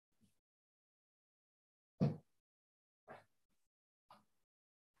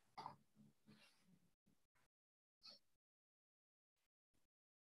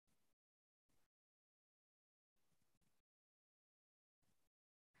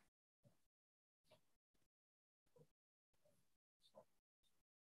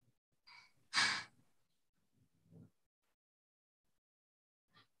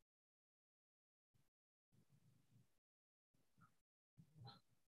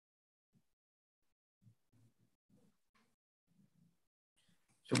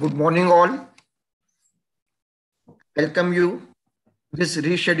So good morning all. Welcome you to this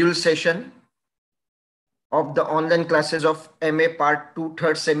rescheduled session of the online classes of MA Part 2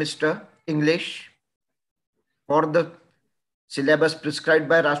 third semester English for the syllabus prescribed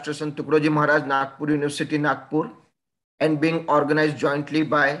by Rashtra Sant Tukaroji Maharaj Nagpur University Nagpur and being organized jointly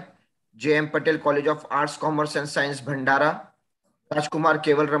by J.M. Patel College of Arts, Commerce and Science Bhandara, Rajkumar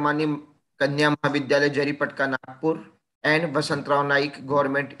Keval Ramani Kanya Mahavidyalaya Jaripatka Nagpur and Vasantrao Naik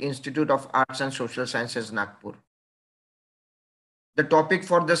Government Institute of Arts and Social Sciences Nagpur. The topic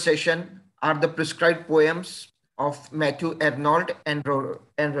for the session are the prescribed poems of Matthew Arnold and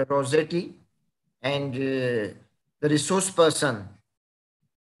Rossetti, and the resource person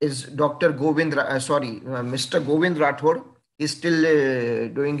is Dr. Govind, Mr. Govind Rathod. He's still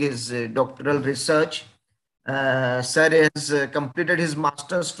doing his doctoral research. Sir has completed his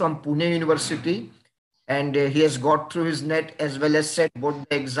master's from Pune University, and he has got through his NET as well as set both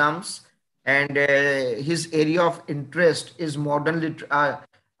the exams. And his area of interest is modern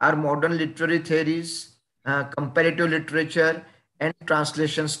literary theories, comparative literature, and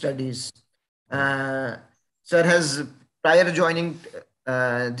translation studies. Sir has, prior joining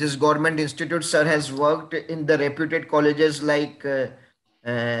this government institute, sir has worked in the reputed colleges like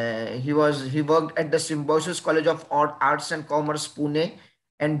he worked at the Symbiosis College of Arts and Commerce, Pune,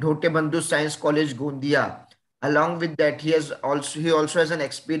 and Dhote Bandhu Science College, Gondia. Along with that, he also has an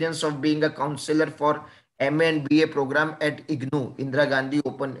experience of being a counselor for MA and BA program at IGNOU, Indira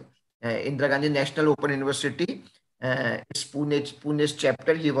Gandhi National Open University. It's Pune's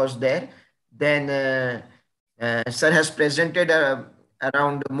chapter. He was there. Then sir has presented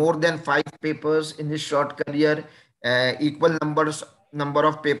around more than 5 papers in his short career. Equal number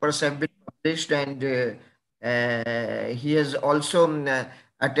of papers have been published, and he has also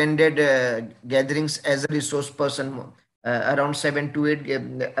attended gatherings as a resource person. Around 7 to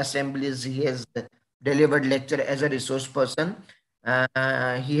 8 assemblies he has delivered lecture as a resource person.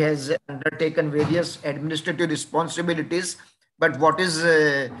 He has undertaken various administrative responsibilities, but what is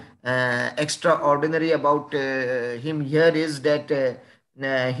extraordinary about him here is that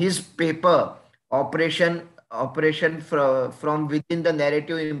his paper operation from within the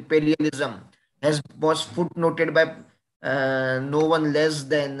narrative imperialism was footnoted by no one less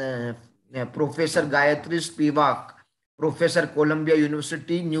than Professor Gayatri Spivak, Professor Columbia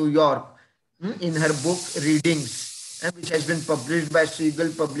University, New York, in her book Readings, which has been published by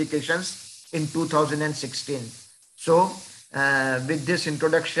Siegel Publications in 2016. So, with this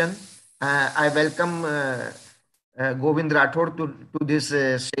introduction, I welcome Govind Rathod to this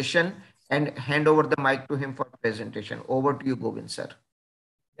session and hand over the mic to him for presentation. Over to you, Govind, sir.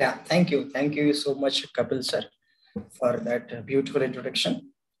 Yeah, thank you. Thank you so much, Kapil, sir, for that beautiful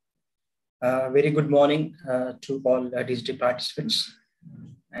introduction. Very good morning to all digital participants.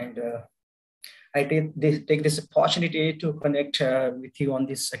 And I take this opportunity to connect with you on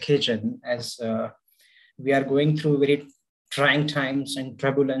this occasion as we are going through very trying times and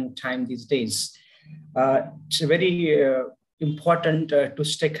turbulent time these days. It's very important to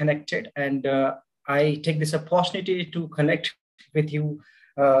stay connected, and I take this opportunity to connect with you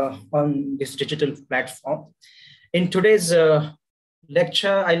on this digital platform. In today's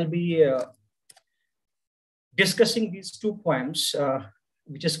lecture, I'll be discussing these 2 poems,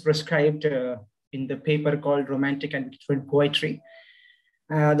 which is prescribed in the paper called Romantic and Different Poetry.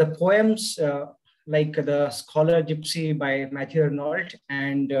 The poems like The Scholar Gypsy by Matthew Arnold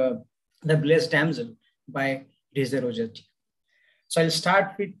and The Blessed Damsel by Rossetti. So I'll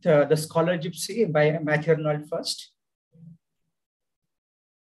start with The Scholar Gypsy by Matthew Arnold first.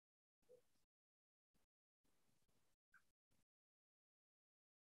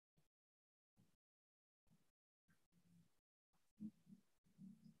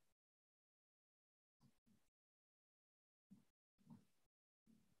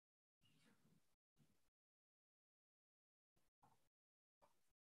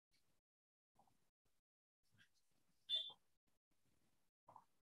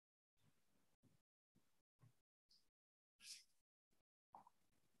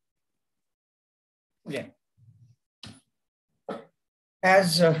 Yeah.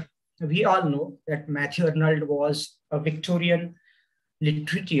 As we all know that Matthew Arnold was a Victorian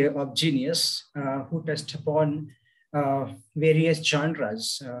literature of genius who touched upon various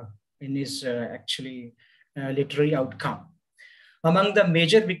genres in his literary outcome. Among the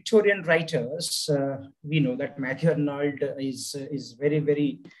major Victorian writers, we know that Matthew Arnold is very,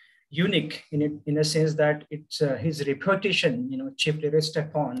 very unique in a sense that it's his reputation, chiefly rests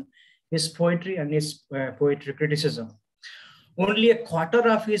upon his poetry and his poetry criticism. Only a quarter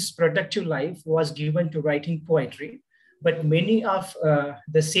of his productive life was given to writing poetry, but many of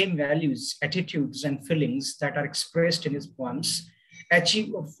the same values, attitudes, and feelings that are expressed in his poems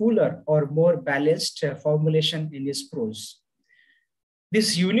achieve a fuller or more balanced formulation in his prose.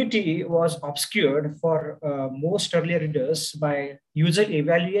 This unity was obscured for most earlier readers by usual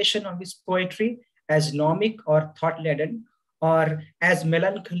evaluation of his poetry as gnomic or thought-laden, or as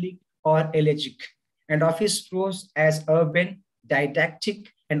melancholic or elegic, and of his prose as urban,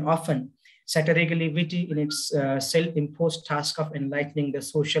 didactic, and often satirically witty in its self-imposed task of enlightening the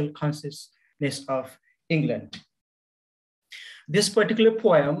social consciousness of England. This particular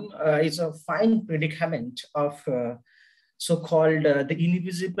poem is a fine predicament of so-called the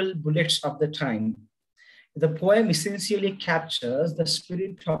invisible bullets of the time. The poem essentially captures the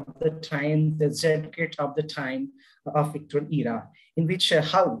spirit of the time, the zeitgeist of the time of Victorian era, in which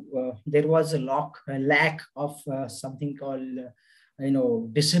how there was a lack of something called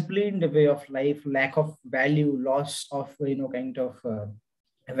disciplined way of life, lack of value, loss of kind of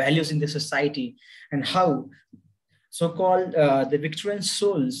values in the society, and how so-called the Victorian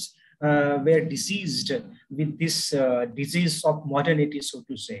souls were diseased with this disease of modernity, so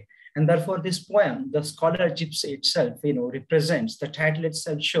to say. And therefore, this poem, the scholar gypsy itself, represents, the title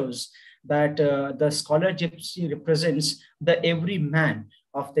itself shows that the scholar gypsy represents the every man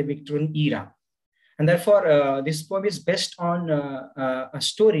of the Victorian era. And therefore, this poem is based on a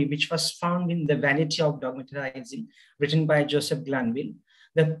story which was found in The Vanity of Dogmatizing, written by Joseph Glanville.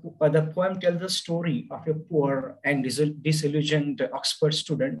 The poem tells the story of a poor and disillusioned Oxford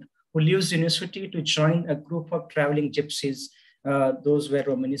student who leaves university to join a group of traveling gypsies. Those were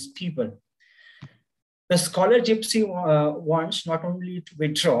Romanist people. The scholar gypsy wants not only to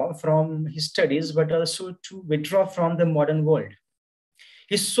withdraw from his studies, but also to withdraw from the modern world.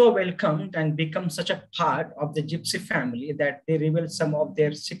 He's so welcomed and becomes such a part of the gypsy family that they reveal some of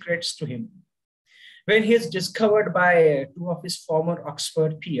their secrets to him. When he is discovered by two of his former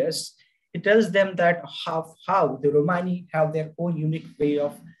Oxford peers, he tells them that how the Romani have their own unique way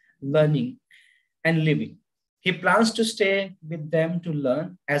of learning and living. He plans to stay with them to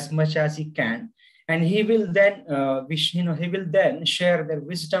learn as much as he can, and he will then share their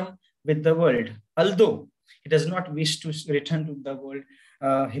wisdom with the world, although he does not wish to return to the world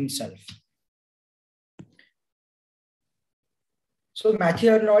himself. So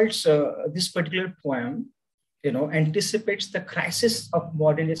Matthew Arnold's this particular poem, anticipates the crisis of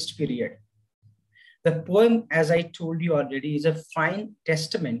modernist period. The poem, as I told you already, is a fine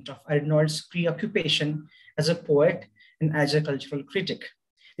testament of Arnold's preoccupation as a poet and as a cultural critic,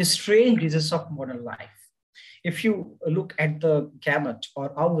 the strange disease of modern life. If you look at the gamut or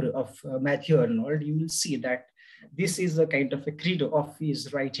aura of Matthew Arnold, you will see that this is a kind of a credo of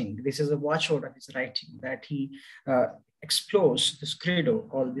his writing. This is a watchword of his writing, that he explores this credo,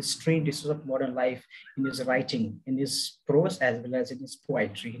 all this strange disease of modern life in his writing, in his prose, as well as in his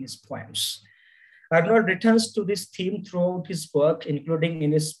poetry, in his poems. Arnold returns to this theme throughout his work, including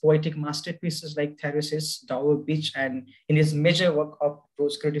in his poetic masterpieces like Therese's Dower Beach, and in his major work of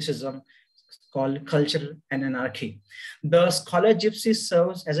prose criticism called Culture and Anarchy. The scholar gypsy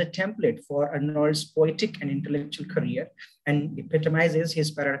serves as a template for Arnold's poetic and intellectual career and epitomizes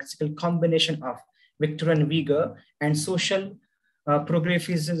his paradoxical combination of Victorian vigor and social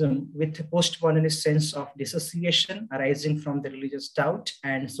progressivism with a post-modernist sense of dissociation arising from the religious doubt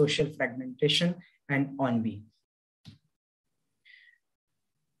and social fragmentation and ennui.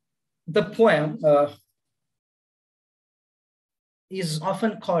 The poem is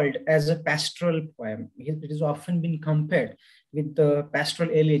often called as a pastoral poem. It has often been compared with the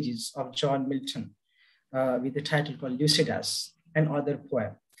pastoral elegies of John Milton, with the title called Lycidas, and other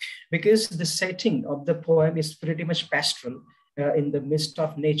poem, because the setting of the poem is pretty much pastoral in the midst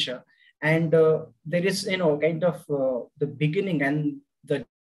of nature. And there is, kind of the beginning and the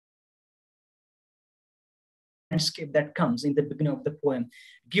landscape that comes in the beginning of the poem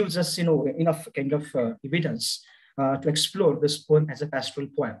gives us, enough kind of evidence to explore this poem as a pastoral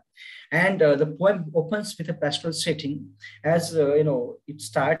poem. And the poem opens with a pastoral setting as, it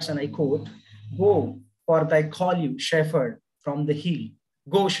starts, and I quote, "Go, for I call you, shepherd, from the hill.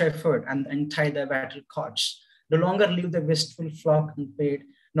 Go, shepherd, and untie the wattle cords. No longer leave the wistful flock unpaid,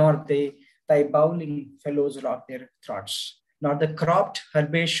 nor thy bowling fellows rock their throats. Nor the cropped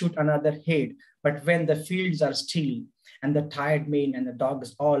herbage shoot another head, but when the fields are still, and the tired men and the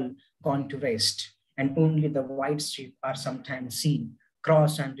dogs all gone to rest, and only the white sheep are sometimes seen,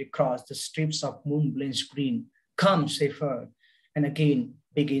 cross and recross the strips of moon-blenched green. Come, shepherd, and again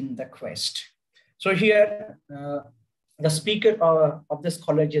begin the quest." So here, the speaker of the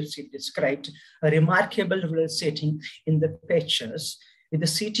scholar gypsy described a remarkable rural setting in the pictures, with the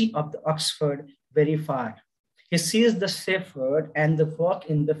city of the Oxford very far. He sees the shepherd and the work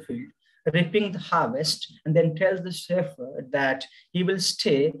in the field, reaping the harvest, and then tells the shepherd that he will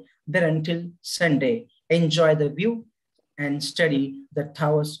stay there until Sunday, enjoy the view, and study the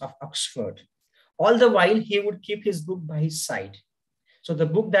towers of Oxford. All the while, he would keep his book by his side. So the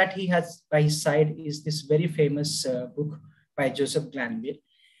book that he has by his side is this very famous book by Joseph Glanville.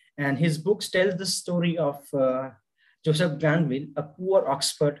 And his books tell the story of Joseph Glanville, a poor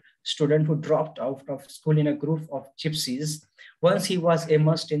Oxford student who dropped out of school in a group of gypsies. Once he was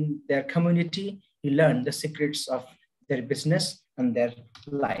immersed in their community, he learned the secrets of their business and their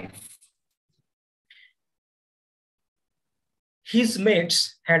life. His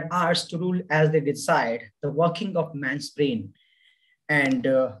mates had arts to rule as they desired, the working of man's brain, and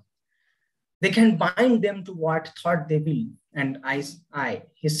they can bind them to what thought they will. And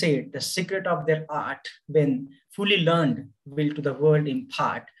he said, the secret of their art, when fully learned, will to the world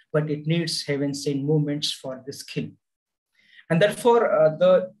impart, but it needs heaven-sent movements for the skill. And therefore,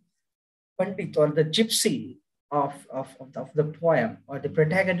 the Pandit or the gypsy of the poem, or the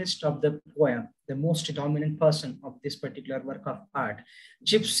protagonist of the poem, the most dominant person of this particular work of art,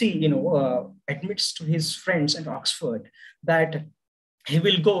 gypsy, admits to his friends at Oxford that he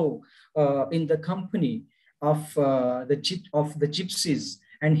will go in the company of the gypsies,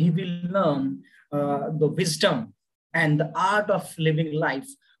 and he will learn the wisdom and the art of living life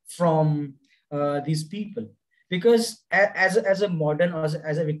from these people. Because as a modern,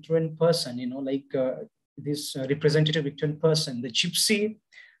 as a Victorian person, this representative Victorian person, the gypsy's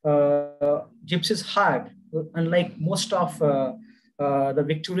heart, unlike most of the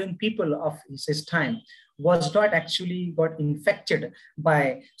Victorian people of his time, was not actually got infected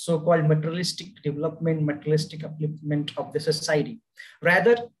by so-called materialistic development, materialistic upliftment of the society.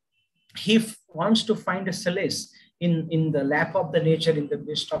 Rather, he wants to find a solace in the lap of the nature, in the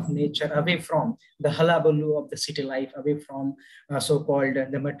midst of nature, away from the hullabaloo of the city life, away from so-called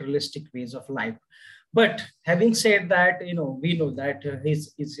the materialistic ways of life. But having said that, we know that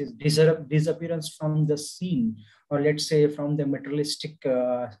his disappearance from the scene, or let's say from the materialistic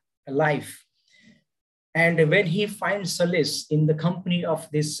life, and when he finds solace in the company of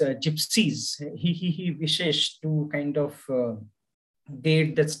these gypsies, he wishes to kind of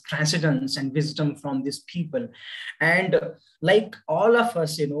get this transcendence and wisdom from these people. And like all of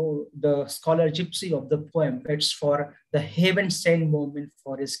us, the scholar gypsy of the poem waits for the heaven-sent moment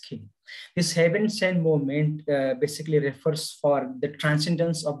for his king. This heaven-sent moment basically refers for the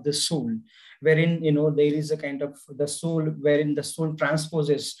transcendence of the soul, wherein, there is a kind of the soul, wherein the soul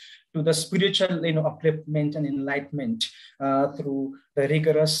transposes to the spiritual, upliftment and enlightenment through the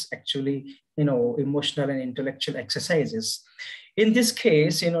rigorous, actually, emotional and intellectual exercises. In this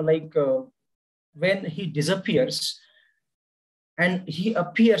case, when he disappears and he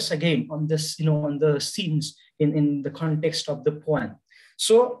appears again on this, on the scenes in the context of the poem.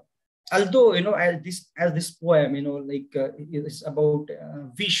 So, although, as this poem, is about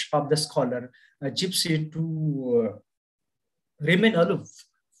wish of the scholar, gypsy, to remain aloof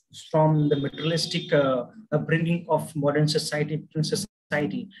from the materialistic upbringing of modern society,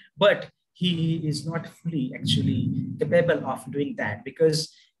 but he is not fully actually capable of doing that,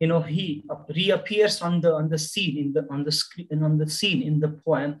 because he reappears on the scene on the scene in the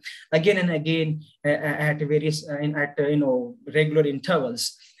poem again and again at various regular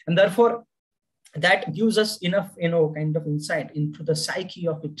intervals, and therefore that gives us enough kind of insight into the psyche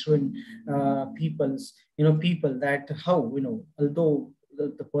of Victorian people, that how although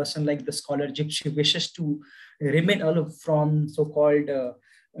the person like the scholar gypsy wishes to remain aloof from so-called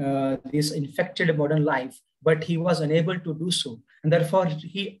this infected modern life, but he was unable to do so, and therefore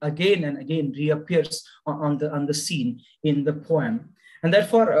he again and again reappears on the scene in the poem. And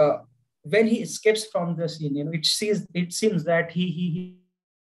therefore when he escapes from the scene, it seems that he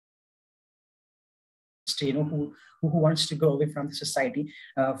who wants to go away from the society,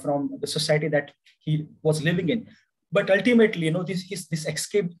 that he was living in. But ultimately, this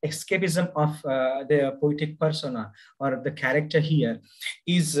escapism of the poetic persona or the character here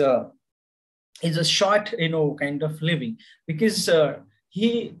is a short, kind of living, because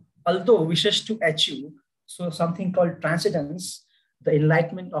he, although wishes to achieve something called transcendence, the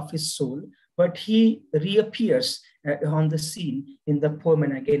enlightenment of his soul, but he reappears on the scene in the poem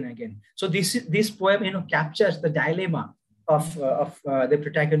and again. So this poem, captures the dilemma of the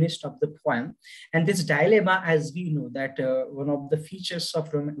protagonist of the poem. And this dilemma, as we know, that one of the features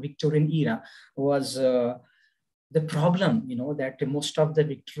of Victorian era was the problem, that most of the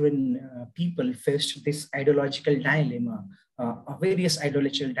Victorian people faced this ideological dilemma, a various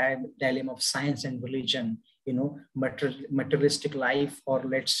ideological dilemma of science and religion, materialistic life, or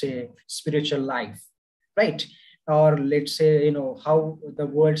let's say spiritual life, right? or let's say, how the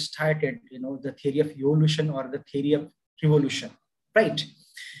world started, the theory of evolution or the theory of revolution, right?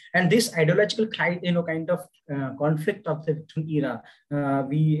 And this ideological kind of conflict of the Victorian era,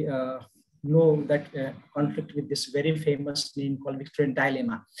 we know that conflict with this very famous name called Victorian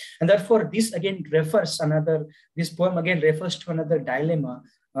dilemma. And therefore, this poem again refers to another dilemma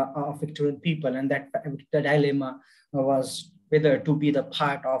of Victorian people, and that the dilemma was whether to be the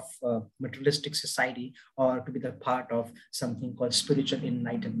part of materialistic society or to be the part of something called spiritual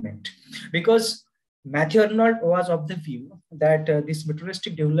enlightenment. Because Matthew Arnold was of the view that this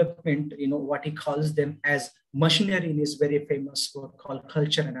materialistic development, what he calls them as machinery in his very famous work called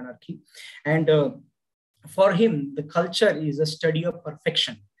Culture and Anarchy. And for him, the culture is a study of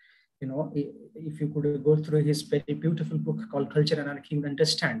perfection. If you could go through his very beautiful book called Culture and Anarchy, you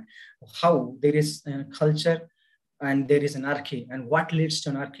understand how there is culture and there is anarchy, and what leads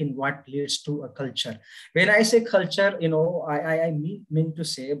to anarchy and what leads to a culture. When I say culture, I mean to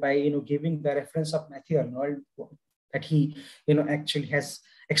say by, giving the reference of Matthew Arnold that he, actually has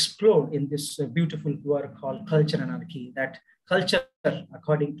explored in this beautiful work called Culture and Anarchy, that culture,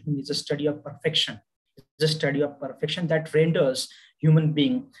 according to him, is a study of perfection. It's a study of perfection that renders human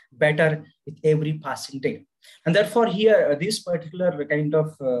being better with every passing day. And therefore here, this particular kind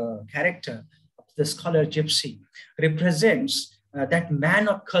of character, the scholar gypsy, represents that man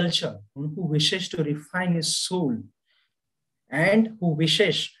of culture who wishes to refine his soul and who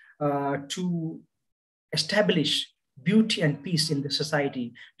wishes to establish beauty and peace in the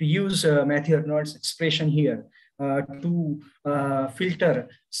society, to use Matthew Arnold's expression here, to filter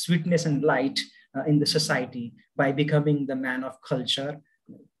sweetness and light in the society by becoming the man of culture.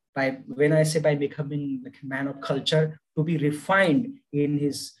 When I say by becoming the man of culture, to be refined in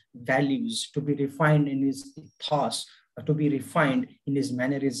his values, to be refined in his thoughts, to be refined in his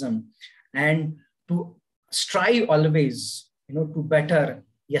mannerism, and to strive always, to better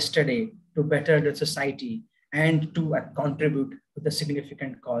yesterday, to better the society, and to contribute to the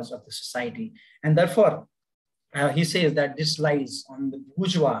significant cause of the society. And therefore, he says that this lies on the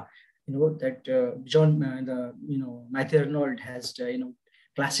bourgeois, that Matthew Arnold has,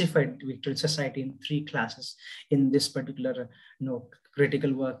 classified Victorian society in 3 classes in this particular,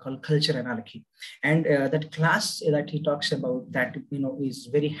 critical work called Culture and Anarchy. And that class that he talks about, that, is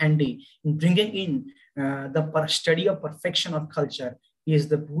very handy in bringing in the study of perfection of culture, is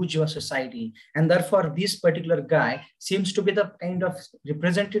the bourgeois society. And therefore, this particular guy seems to be the kind of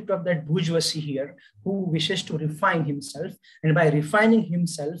representative of that bourgeoisie here, who wishes to refine himself. And by refining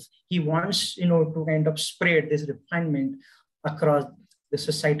himself, he wants, to kind of spread this refinement across the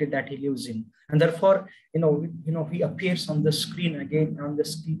society that he lives in. And therefore, he appears on the screen again, on the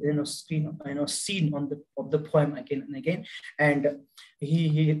scene of the poem again and again. And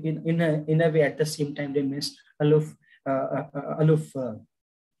he in a way, at the same time, remains aloof,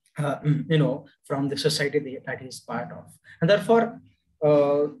 from the society that he is part of. And therefore,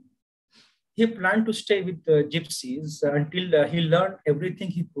 he planned to stay with the gypsies until he learned everything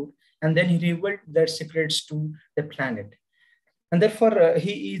he could, and then he revealed their secrets to the planet. And therefore,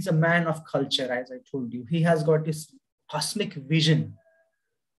 he is a man of culture, as I told you. He has got this cosmic vision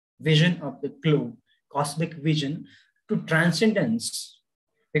of the globe, cosmic vision to transcendence,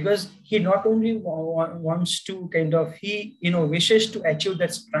 because he not only wants to he wishes to achieve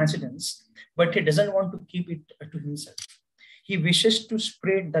that transcendence, but he doesn't want to keep it to himself. He wishes to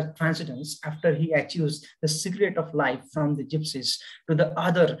spread that transcendence after he achieves the secret of life from the gypsies to the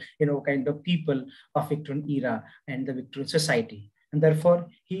other, people of Victorian era and the Victorian society. And therefore,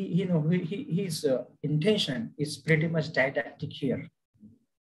 his intention is pretty much didactic here.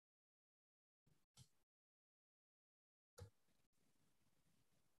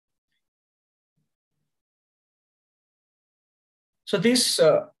 So this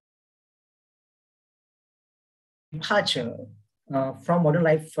departure from modern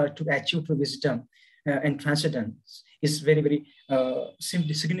life to achieve to wisdom and transcendence is very, very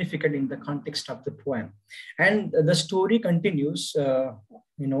significant in the context of the poem. And the story continues,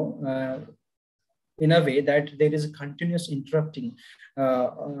 in a way that there is a continuous interrupting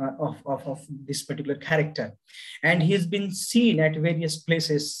of this particular character. And he's been seen at various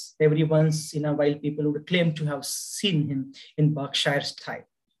places. Every once in a while, people would claim to have seen him in Berkshire style.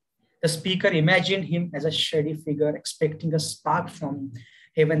 The speaker imagined him as a shady figure, expecting a spark from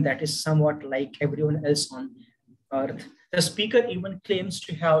heaven that is somewhat like everyone else on earth. The speaker even claims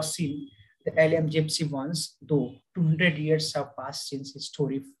to have seen the alien gypsy once, though 200 years have passed since his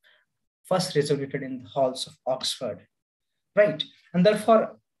story first resonated in the halls of Oxford. Right. And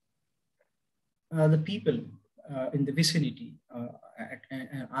therefore, the people in the vicinity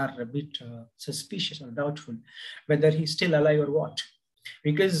are a bit suspicious or doubtful whether he's still alive or what.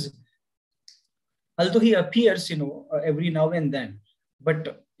 Because although he appears, every now and then,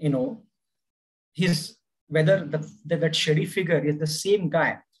 but, he's whether that shady figure is the same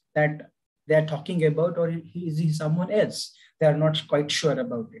guy that they're talking about, or is he someone else? They are not quite sure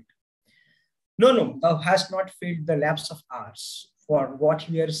about it. No, thou hast not filled the lapse of hours for what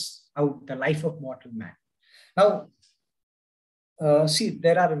wears out the life of mortal man. Now, see,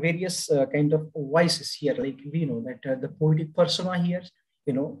 there are various kind of voices here. Like we know that the poetic persona here,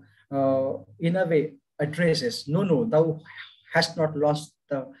 in a way addresses, no, thou hast not lost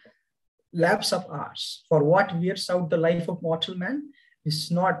the lapse of hours. For what wears out the life of mortal man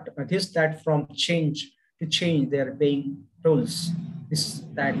is not this that from change to change they are paying tolls. This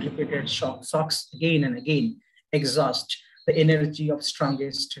that repeated shocks again and again exhaust the energy of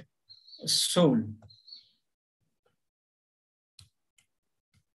strongest soul.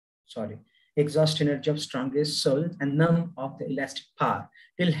 Exhaust energy of strongest soul and numb of the elastic power,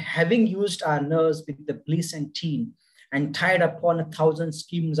 till having used our nerves with the bliss and teen, and tied upon 1,000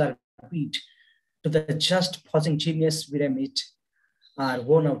 schemes are beat, to the just pausing genius we remit, our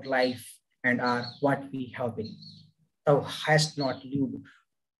worn out life and are what we have been. Thou hast not lived,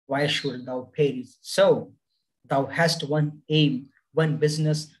 why should thou perish? So thou hast one aim, one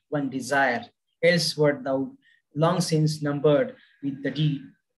business, one desire, else wert thou long since numbered with the deed.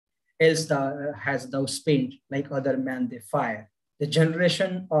 Else thou spent like other men they fire. The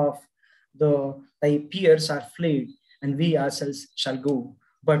generation of thy peers are fled, and we ourselves shall go.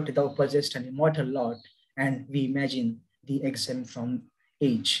 But thou possessed an immortal lot, and we imagine thee exempt from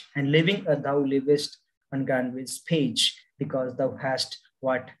age. And living thou livest on Granville's page, because thou hast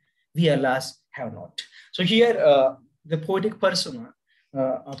what we alas have not. So here the poetic persona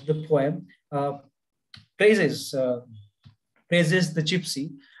of the poem praises the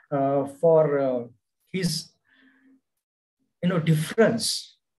gypsy for his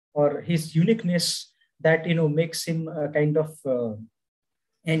difference or his uniqueness that makes him a kind of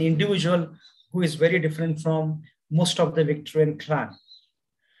an individual who is very different from most of the Victorian clan,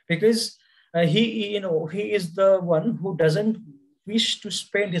 because he is the one who doesn't wish to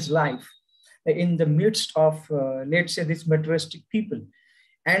spend his life in the midst of let's say these materialistic people,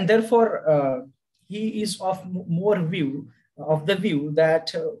 and therefore he is of the view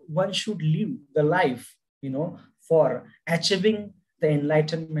that one should live the life for achieving the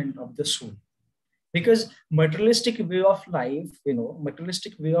enlightenment of the soul, because materialistic way of life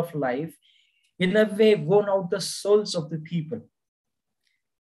in a way worn out the souls of the people,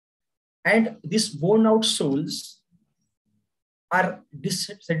 and these worn out souls are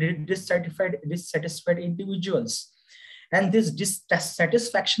dissatisfied individuals, and this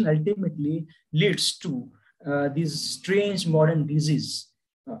dissatisfaction ultimately leads to this strange modern disease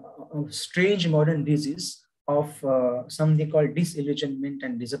of something called disillusionment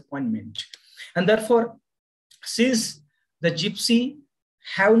and disappointment. And therefore, since the gypsy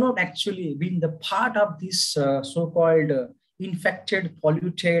have not actually been the part of this so-called infected,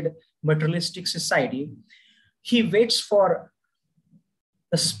 polluted, materialistic society, he waits for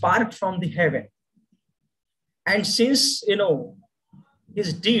the spark from the heaven. And since,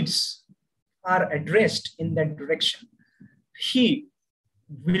 his deeds are addressed in that direction, he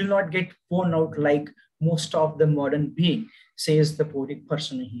will not get worn out like most of the modern being, says the poetic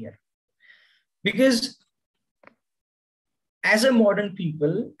person here. Because as a modern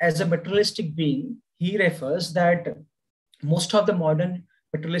people, as a materialistic being, he refers that most of the modern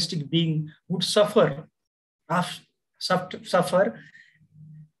materialistic being would suffer as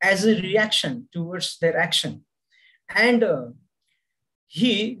a reaction towards their action. And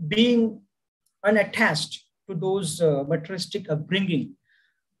he, being unattached to those materialistic upbringing,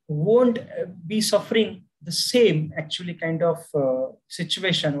 won't be suffering the same actually kind of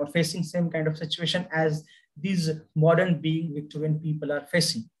situation or facing same kind of situation as these modern being Victorian people are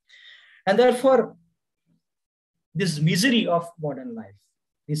facing. And therefore, this misery of modern life,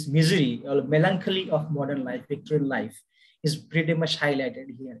 this misery or melancholy of modern life, Victorian life, is pretty much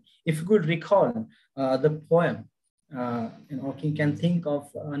highlighted here. If you could recall the poem, you can think of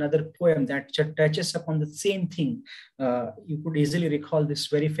another poem that touches upon the same thing. You could easily recall this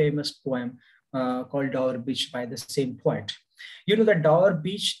very famous poem called Dower Beach by the same poet. That Dower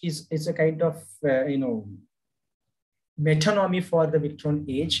Beach is a kind of, metonymy for the Victorian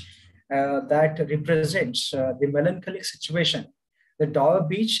age that represents the melancholic situation. The Dower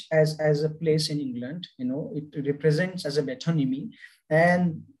Beach as a place in England, it represents as a metonymy,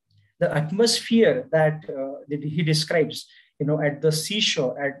 and the atmosphere that he describes, at the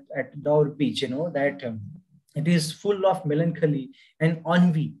seashore at Dower Beach, that It is full of melancholy and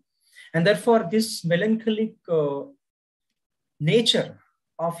ennui. And therefore, this melancholic nature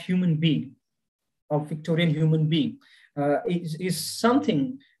of human being, of Victorian human being, is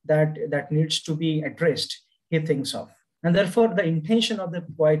something that needs to be addressed, he thinks of. And therefore, the intention of the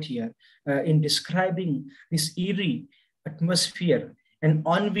poet here in describing this eerie atmosphere and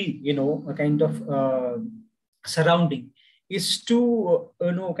ennui, a kind of surrounding, is to,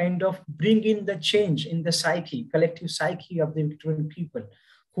 kind of bring in the change in the psyche, collective psyche of the Victorian people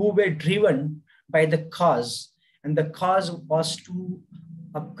who were driven by the cause. And the cause was to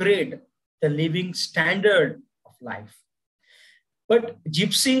upgrade the living standard of life. But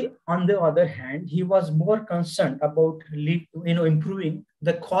Gypsy, on the other hand, he was more concerned about improving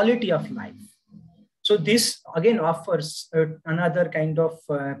the quality of life. So this again offers another kind of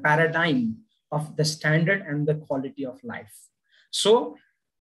paradigm of the standard and the quality of life. So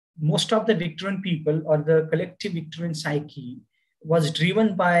most of the Victorian people, or the collective Victorian psyche, was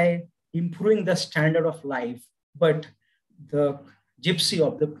driven by improving the standard of life. But the Gypsy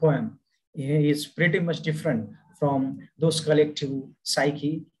of the poem is pretty much different from those collective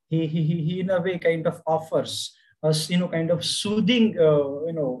psyche. He in a way kind of offers us, kind of soothing,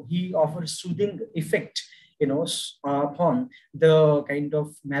 he offers soothing effect, upon the kind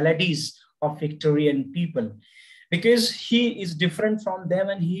of maladies of Victorian people, because he is different from them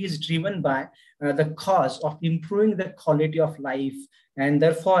and he is driven by the cause of improving the quality of life. And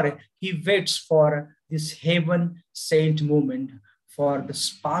therefore, he waits for this heaven sent moment, for the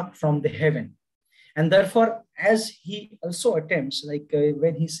spark from the heaven. And therefore, as he also attempts, like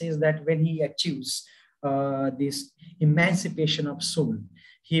when he says that when he achieves this emancipation of soul,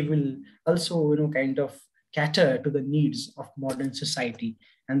 he will also, kind of cater to the needs of modern society.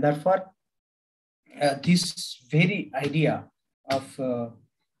 And therefore, this very idea of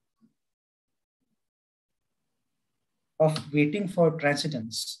waiting for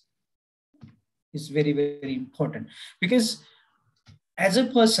transcendence is very, very important, because as a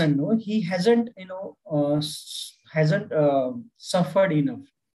person, no, he hasn't, suffered enough,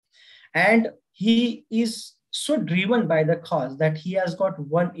 and he is so driven by the cause that he has got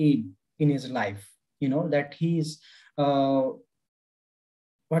one aim in his life, that he is, what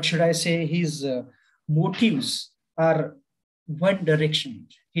should I say, his motives are one direction.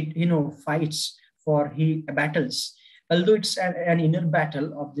 He, fights for, he battles, although it's an inner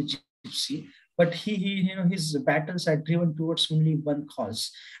battle of the Gypsy, but his battles are driven towards only one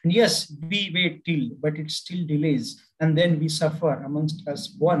cause. And yes, we wait till, but it still delays, and then we suffer amongst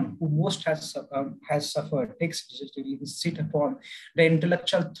us. One who most has suffered takes his seat upon the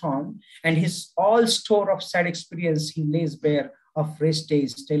intellectual throne, and his all store of sad experience he lays bare of rest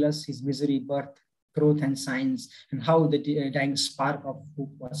days, tell us his misery, birth, growth, and signs, and how the dying spark of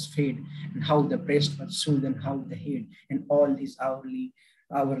hope was fade, and how the breast was soothed, and how the head, and all these hourly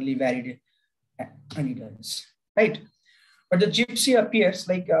varied anecdotes, right? But the Gypsy appears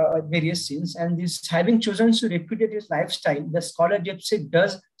like various scenes, and this, having chosen to repudiate his lifestyle, the scholar Gypsy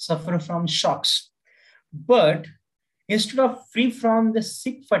does suffer from shocks. But instead of free from the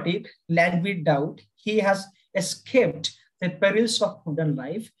sick fatigue, languid doubt, he has escaped the perils of modern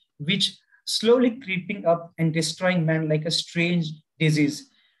life, which slowly creeping up and destroying man like a strange disease.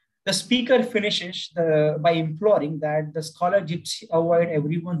 The speaker finishes by imploring that the scholar Gypsy avoid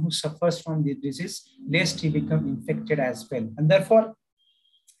everyone who suffers from the disease, lest he become infected as well. And therefore,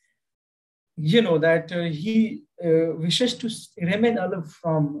 that he wishes to remain aloof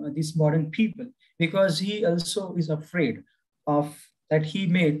from these modern people, because he also is afraid of that he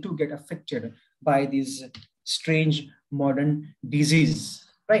may too get affected by this strange modern disease,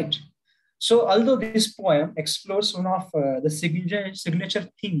 right? So, although this poem explores one of the signature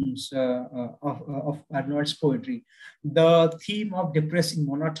themes of Arnold's poetry, the theme of depressing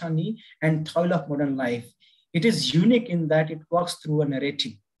monotony and toil of modern life, it is unique in that it walks through a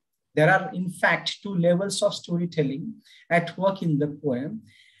narrative. There are, in fact, two levels of storytelling at work in the poem,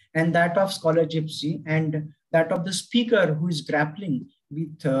 and that of scholar Gypsy and that of the speaker who is grappling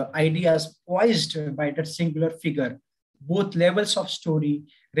with ideas poised by that singular figure. Both levels of story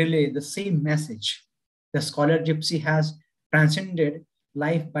relay the same message. The scholar Gypsy has transcended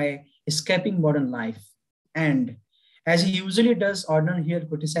life by escaping modern life. And as he usually does, Arnold here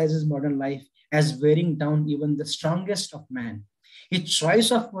criticizes modern life as wearing down even the strongest of man. His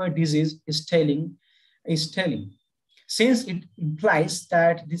choice of word disease is telling, since it implies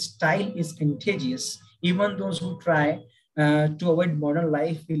that this style is contagious. Even those who try to avoid modern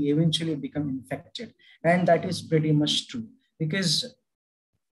life will eventually become infected. And that is pretty much true, because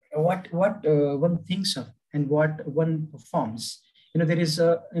what one thinks of and what one performs there is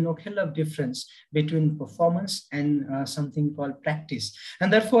a hell of difference between performance and something called practice.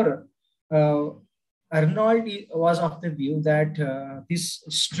 And therefore, Arnold was of the view that this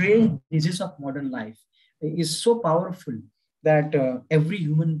strange disease of modern life is so powerful that every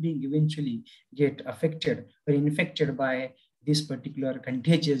human being eventually get affected or infected by this particular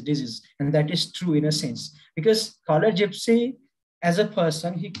contagious disease. And that is true in a sense, because Scholar Gypsy, as a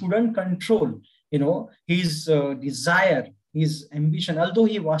person, he couldn't control, his desire, his ambition, although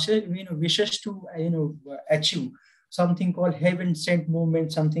he wishes to, achieve something called heaven sent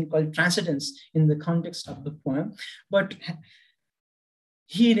movement, something called transcendence in the context of the poem. But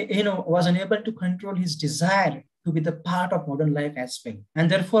he, was unable to control his desire to be the part of modern life as well. And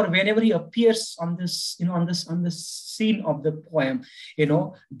therefore, whenever he appears on this, on the scene of the poem,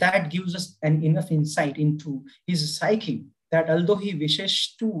 that gives us an enough insight into his psyche, that although he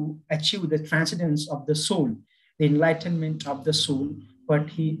wishes to achieve the transcendence of the soul, the enlightenment of the soul, but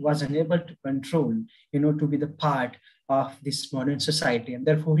he was unable to control, to be the part of this modern society. And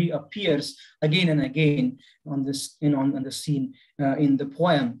therefore he appears again and again on this, on the scene in the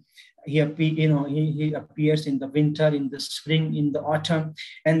poem. He appears in the winter, in the spring, in the autumn,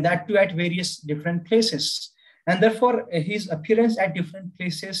 and that too at various different places. And therefore his appearance at different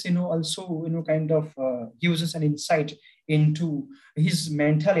places, also, kind of gives us an insight into his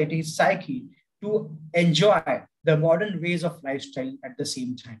mentality, his psyche, to enjoy the modern ways of lifestyle at the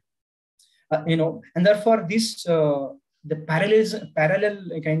same time. And therefore this, the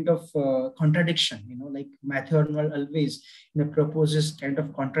parallel kind of contradiction, like Matthew Arnold always proposes kind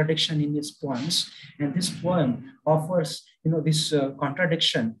of contradiction in his poems, and this poem offers this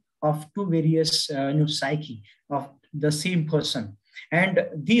contradiction of two various psyche of the same person. And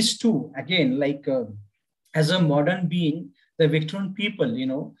these two again, like as a modern being, the Victorian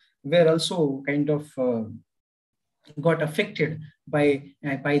people were also kind of got affected by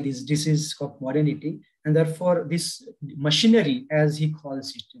this disease of modernity. And therefore this machinery, as he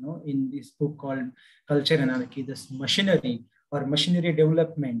calls it, in this book called Culture and Anarchy, this machinery or machinery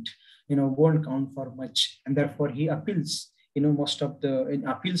development, won't count for much. And therefore he appeals,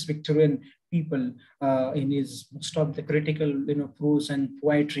 appeals Victorian people in his most of the critical, prose and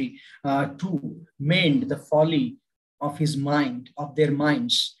poetry to mend the folly of his mind, of their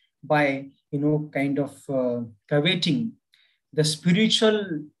minds, by kind of coveting the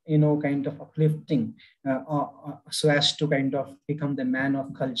spiritual, kind of uplifting, so as to kind of become the man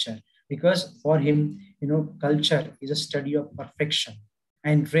of culture. Because for him, culture is a study of perfection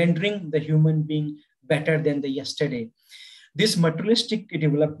and rendering the human being better than the yesterday. This materialistic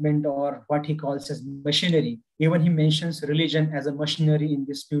development, or what he calls as machinery, even he mentions religion as a machinery in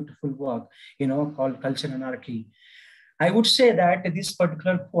this beautiful work, called Culture and Anarchy. I would say that this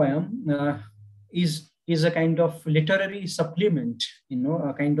particular poem is a kind of literary supplement,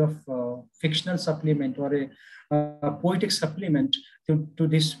 a kind of fictional supplement, or a poetic supplement to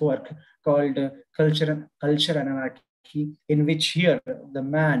this work called Culture and Anarchy, in which here the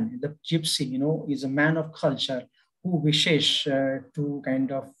man, the gypsy, is a man of culture who wishes to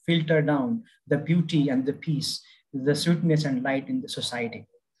kind of filter down the beauty and the peace, the sweetness and light in the society.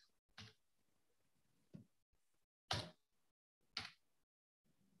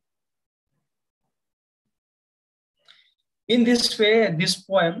 In this way, this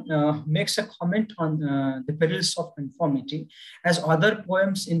poem makes a comment on the perils of conformity, as other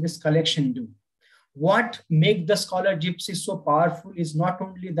poems in this collection do. What makes the scholar gypsy so powerful is not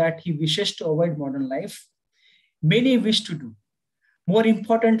only that he wishes to avoid modern life, many wish to do. More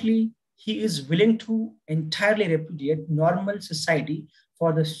importantly, he is willing to entirely repudiate normal society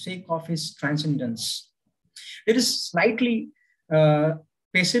for the sake of his transcendence. There is slightly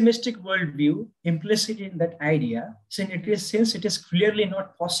pessimistic worldview implicit in that idea, since it is clearly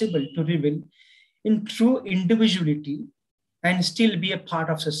not possible to reveal in true individuality and still be a part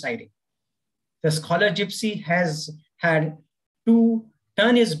of society. The scholar gypsy has had to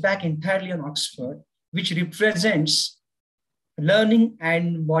turn his back entirely on Oxford, which represents learning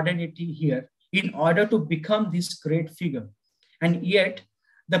and modernity here, in order to become this great figure. And yet,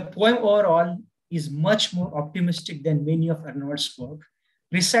 the poem overall is much more optimistic than many of Arnold's work,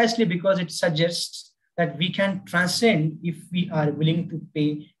 precisely because it suggests that we can transcend if we are willing to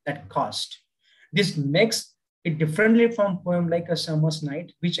pay that cost. This makes it differently from a poem like A Summer's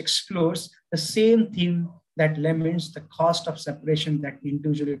Night, which explores the same theme that laments the cost of separation that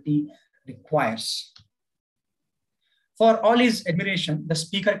individuality requires. For all his admiration, the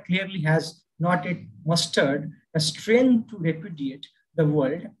speaker clearly has not yet mustered the strength to repudiate the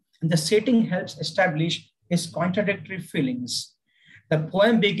world, and the setting helps establish his contradictory feelings. The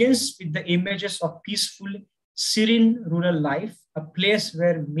poem begins with the images of peaceful, serene rural life, a place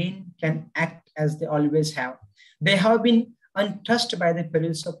where men can act as they always have. They have been untouched by the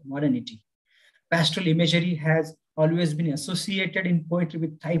perils of modernity. Pastoral imagery has always been associated in poetry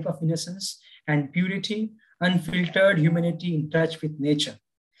with type of innocence and purity, unfiltered humanity in touch with nature.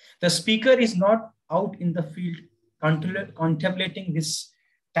 The speaker is not out in the field contemplating this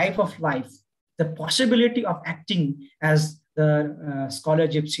type of life, the possibility of acting as the scholar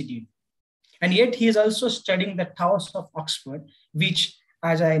Gypsy did. And yet he is also studying the towers of Oxford, which,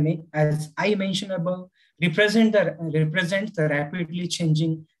 as I mentioned above, represents the rapidly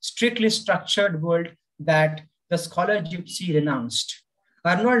changing, strictly structured world that the scholar Gypsy renounced.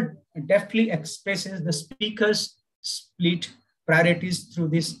 Arnold deftly expresses the speaker's split priorities through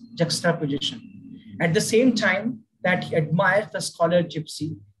this juxtaposition. At the same time that he admires the scholar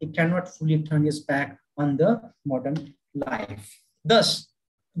Gypsy, he cannot fully turn his back on the modern life. Thus,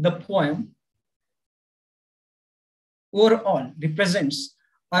 the poem overall represents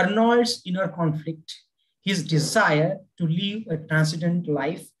Arnold's inner conflict, his desire to live a transcendent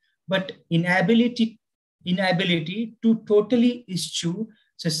life, but inability to totally eschew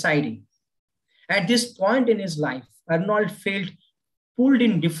society. At this point in his life, Arnold felt pulled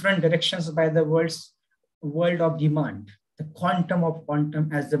in different directions by the world of demand, the quantum of quantum,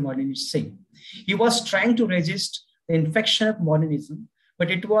 as the modernists say. He was trying to resist the infection of modernism, but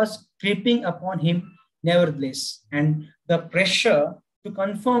it was creeping upon him nevertheless, and the pressure to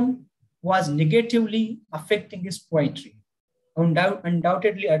conform was negatively affecting his poetry.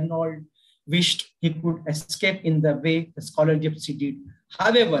 Undoubtedly, Arnold wished he could escape in the way the scholar Gypsy did.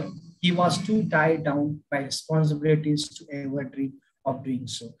 However, he was too tied down by responsibilities to ever dream of doing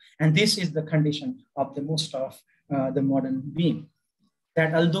so. And this is the condition of the most of the modern being.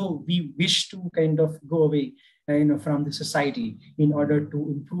 That although we wish to kind of go away from the society in order to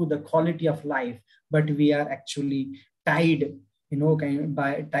improve the quality of life, but we are actually tied,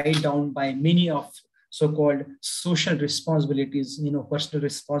 tied down by many of so-called social responsibilities, personal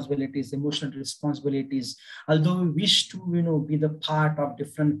responsibilities, emotional responsibilities. Although we wish to, be the part of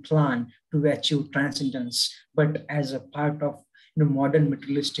different clan to achieve transcendence, but as a part of modern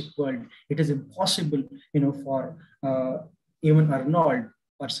materialistic world, it is impossible, for even Arnold,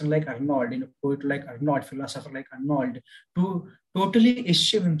 person like Arnold, poet like Arnold, philosopher like Arnold, to totally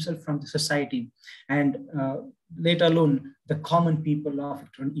eschew himself from the society, and let alone the common people of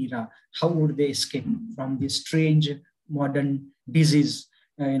Victorian era. How would they escape from this strange modern disease,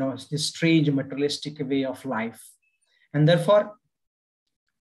 this strange materialistic way of life? And therefore,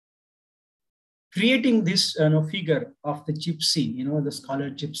 creating this figure of the gypsy, the scholar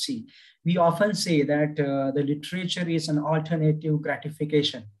gypsy, we often say that the literature is an alternative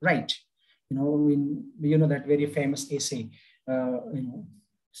gratification, right? That very famous essay,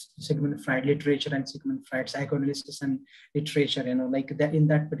 Sigmund Freud, literature and Sigmund Freud, psychoanalysis and literature, like that in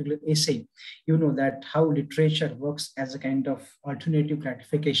that particular essay, that how literature works as a kind of alternative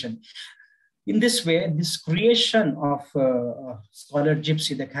gratification. In this way, this creation of scholar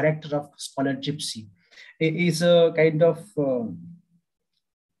gypsy, the character of scholar gypsy, is a kind of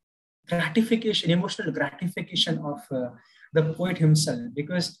gratification, emotional gratification of the poet himself,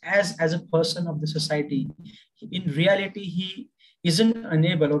 because as a person of the society, in reality, he isn't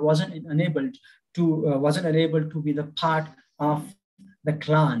unable or wasn't unable to be the part of the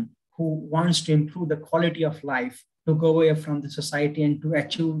clan who wants to improve the quality of life, to go away from the society and to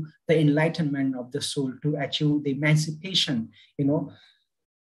achieve the enlightenment of the soul, to achieve the emancipation,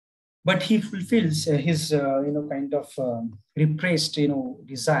 But he fulfills his, kind of repressed,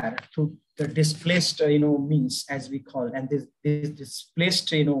 desire through the displaced, means, as we call, and this displaced,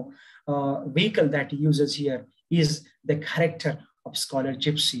 vehicle that he uses here is the character of scholar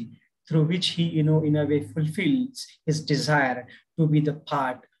gypsy, through which he, in a way fulfills his desire to be the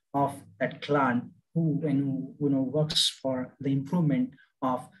part of that clan who works for the improvement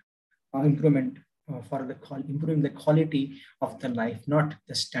of improving the quality of the life, not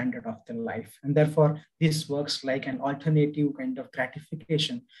the standard of the life. And therefore, this works like an alternative kind of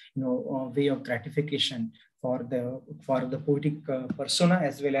gratification, way of gratification for the poetic persona,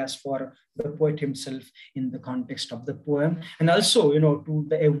 as well as for the poet himself in the context of the poem, and also to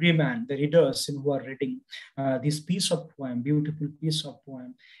the everyman, the readers who are reading this piece of poem, beautiful piece of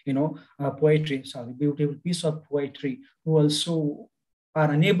poem, beautiful piece of poetry, who also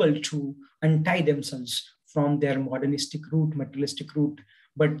are unable to untie themselves from their modernistic root, materialistic root,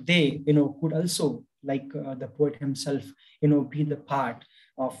 but they could also, like the poet himself, be the part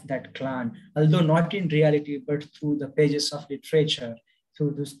of that clan, although not in reality, but through the pages of literature,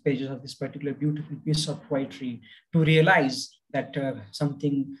 through those pages of this particular beautiful piece of poetry, to realize that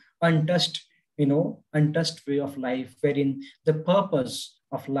something untouched, untouched way of life, wherein the purpose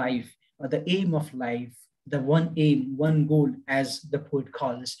of life or the aim of life, the one aim, one goal, as the poet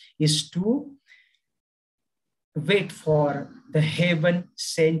calls, is to wait for the heaven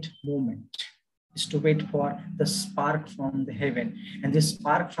sent moment, is to wait for the spark from the heaven. And this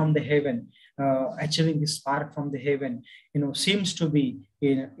spark from the heaven, achieving this spark from the heaven, seems to be,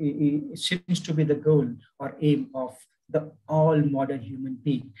 it seems to be the goal or aim of the all modern human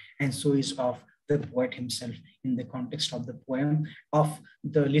being. And so is of the poet himself, in the context of the poem, of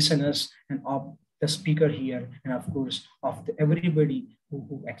the listeners, and of the speaker here, and of course of everybody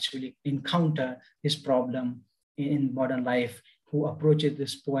who actually encounter this problem in modern life, who approaches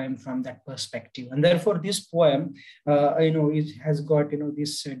this poem from that perspective. And therefore this poem, it has got,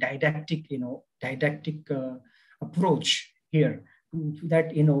 this didactic approach here,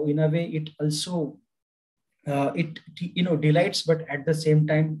 that, in a way, it also, it delights, but at the same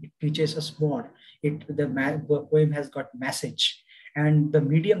time it teaches us more. The poem has got message, and the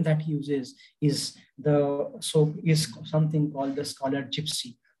medium that he uses is something called the scholar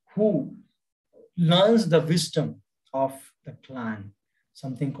gypsy, who learns the wisdom of the clan,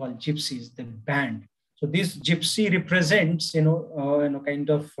 something called gypsies, the band. So this gypsy represents, kind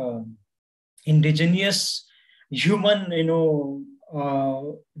of indigenous human,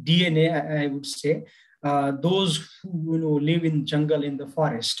 DNA, I would say, those who live in jungle, in the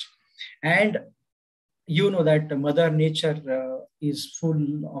forest. And that Mother Nature is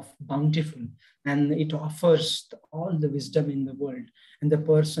full of bountiful, and it offers all the wisdom in the world. And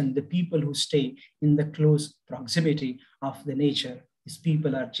the people who stay in the close proximity of the nature, these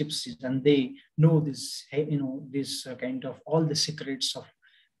people are gypsies, and they know this, this kind of all the secrets of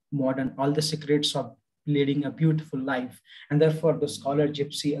all the secrets of leading a beautiful life. And therefore the scholar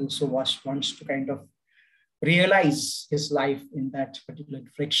gypsy also wants to kind of realize his life in that particular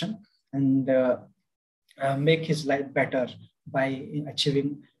direction, and make his life better by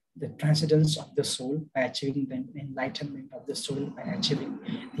achieving the transcendence of the soul, by achieving the enlightenment of the soul, by achieving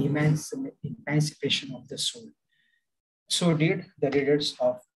the emancipation of the soul. So did the readers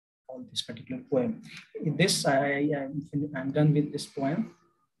of all this particular poem. In this, I'm done with this poem.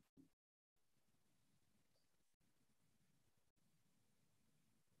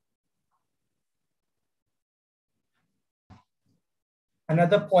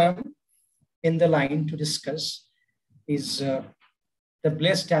 Another poem in the line to discuss is The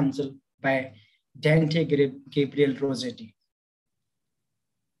Blessed Damsel by Dante Gabriel Rossetti.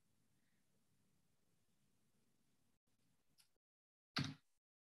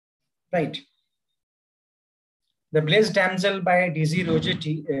 Right. The Blessed Damsel by D.Z.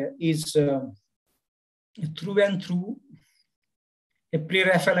 Rossetti is through and through a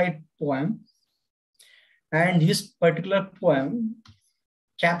pre-Raphaelite poem. And his particular poem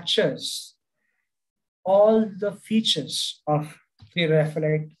captures all the features of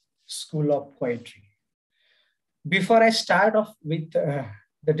pre-Raphaelite school of poetry. Before I start off with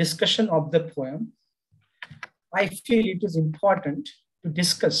the discussion of the poem, I feel it is important to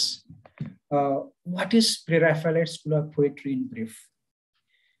discuss what is pre-Raphaelite school of poetry in brief.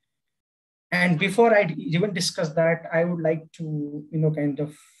 And before I even discuss that, I would like to, kind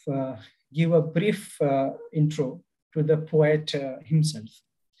of give a brief intro to the poet himself.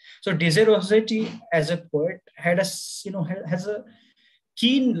 So D.Z. Rossetti, as a poet, has a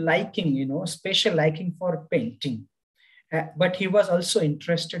keen liking, special liking for painting, but he was also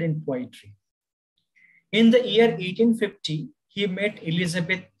interested in poetry. In the year 1850, he met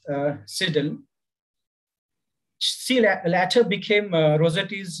Elizabeth Siddal. She later became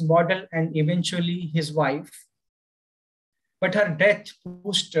Rossetti's model and eventually his wife. But her death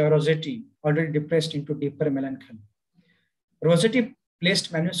pushed Rossetti, already depressed, into deeper melancholy. Rossetti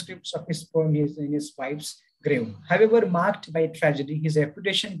placed manuscripts of his poem in his wife's grave. However, marked by tragedy, his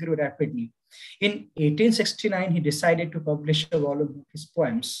reputation grew rapidly. In 1869, he decided to publish a volume of his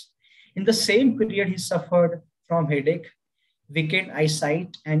poems. In the same period, he suffered from headache, weakened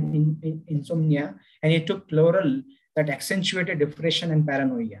eyesight, and insomnia, and he took chloral that accentuated depression and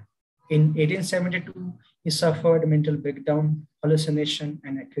paranoia. In 1872, he suffered mental breakdown, hallucination,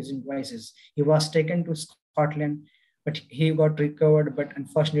 and accusing voices. He was taken to Scotland, but he got recovered, but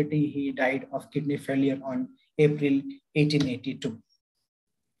unfortunately, he died of kidney failure on April 1882.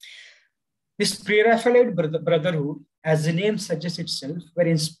 This pre-Raphaelite brotherhood, as the name suggests itself, were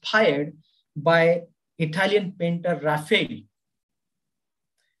inspired by Italian painter Raphael,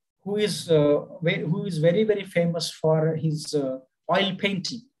 who is very, very famous for his oil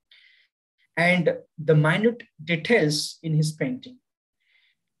painting and the minute details in his painting.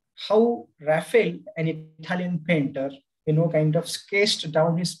 How Raphael, an Italian painter, kind of sketched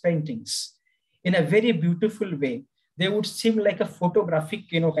down his paintings in a very beautiful way. They would seem like a photographic,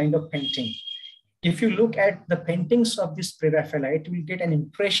 kind of painting. If you look at the paintings of this Pre-Raphaelite, you will get an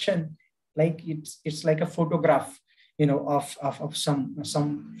impression like it's like a photograph, of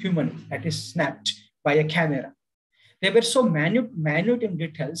some human that is snapped by a camera. They were so minute in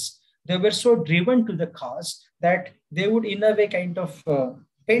details. They were so driven to the cause that they would, in a way, kind of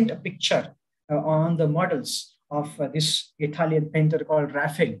paint a picture on the models of this Italian painter called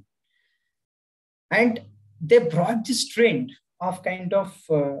Raphael. And they brought this trend of kind of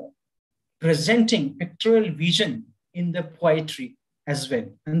presenting pictorial vision in the poetry as well.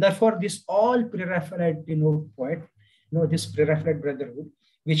 And therefore, this all Pre-Raphaelite, poet, this Pre-Raphaelite brotherhood,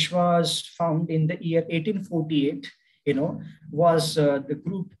 which was found in the year 1848, was the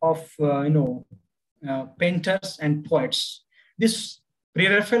group of, painters and poets. These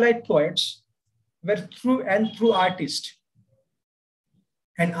Pre-Raphaelite poets were through and through artists.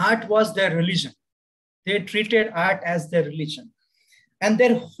 And art was their religion. They treated art as their religion. And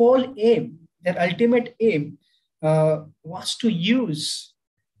their whole aim, their ultimate aim, was to use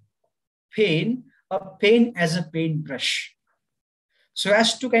pain as a paintbrush. So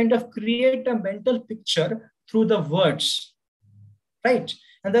as to kind of create a mental picture through the words, right?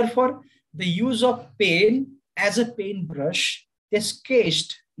 And therefore, the use of pain as a paintbrush, they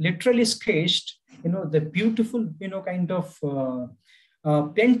literally sketched, the beautiful, kind of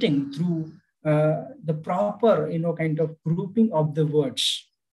painting through the proper, kind of grouping of the words.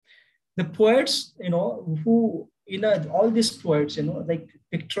 The poets, who, all these poets, like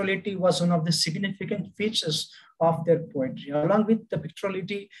pictoriality was one of the significant features of their poetry. Along with the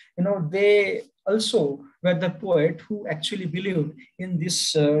pictoriality, they also were the poet who actually believed in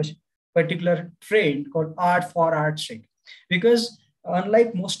this particular trend called art for art's sake. Because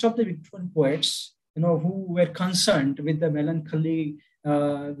unlike most of the Victorian poets, who were concerned with the melancholy,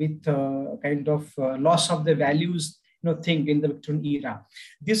 with kind of loss of the values, thing in the Victorian era.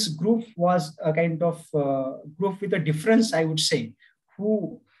 This group was a kind of group with a difference, I would say,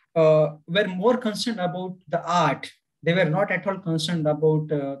 who were more concerned about the art. They were not at all concerned about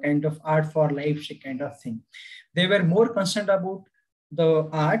kind of art for life kind of thing. They were more concerned about the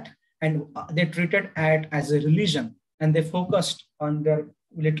art, and they treated art as a religion, and they focused on their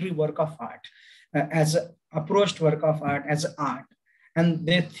literary work of art, approached work of art as art. And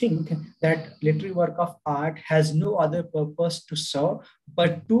they think that literary work of art has no other purpose to serve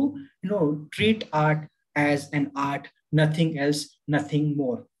but to, treat art as an art, nothing else, nothing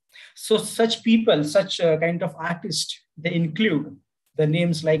more. So such people, such kind of artists, they include the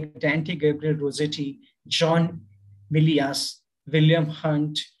names like Dante Gabriel Rossetti, John Milias, William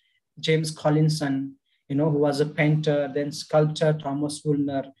Hunt, James Collinson, who was a painter, then sculptor Thomas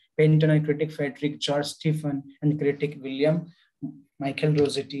Woolner, painter and critic Frederick George Stephen, and critic William Michael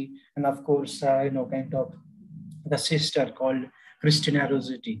Rossetti, and of course, kind of the sister called Christina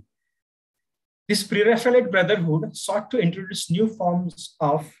Rossetti. This Pre-Raphaelite brotherhood sought to introduce new forms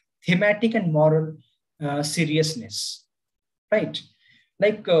of thematic and moral seriousness, right?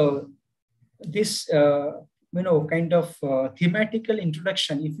 Like this, kind of thematical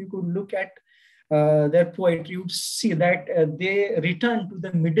introduction. If you could look at their poetry, you would see that they return to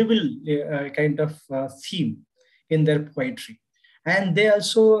the medieval kind of theme in their poetry. And they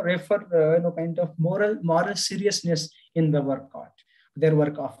also refer, kind of moral seriousness in the their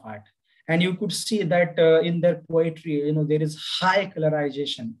work of art. And you could see that in their poetry, there is high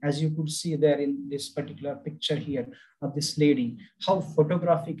colorization, as you could see there in this particular picture here of this lady, how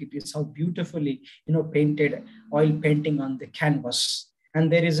photographic it is, how beautifully, painted, oil painting on the canvas.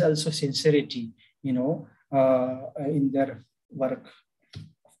 And there is also sincerity, in their work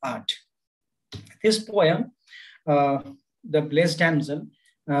of art. This poem, The Blessed Damsel,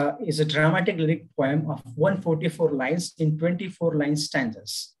 is a dramatic lyric poem of 144 lines in 24 line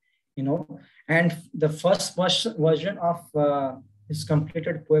stanzas, and the first version of this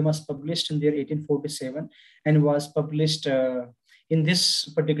completed poem was published in the year 1847 and was published in this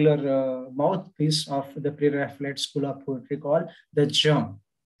particular mouthpiece of the Pre-Raphaelite school of poetry called The Germ.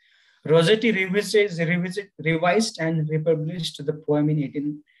 Rossetti revised and republished the poem in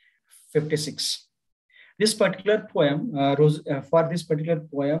 1856. This particular poem,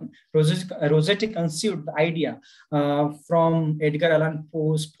 Rossetti conceived the idea from Edgar Allan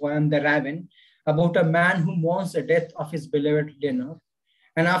Poe's poem, The Raven, about a man who mourns the death of his beloved Lenore.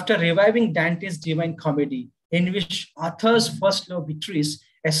 And after reviving Dante's Divine Comedy, in which author's first love Beatrice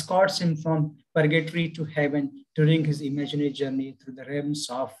escorts him from purgatory to heaven during his imaginary journey through the realms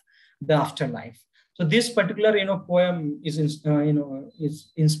of the afterlife. So this particular, poem is,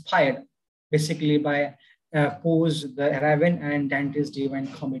 is inspired basically by Poe's The Raven and Dante's Divine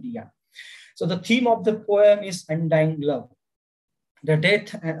Commedia. So the theme of the poem is undying love. The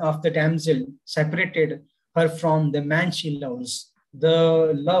death of the damsel separated her from the man she loves.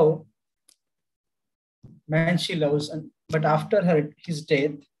 The man she loves, but after his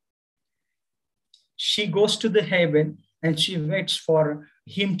death, she goes to the heaven and she waits for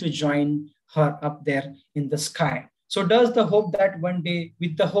him to join her up there in the sky. So does the hope that one day,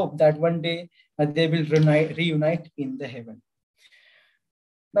 with the hope that one day they will reunite in the heaven.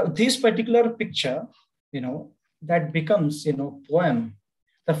 Now, this particular picture, that becomes, poem.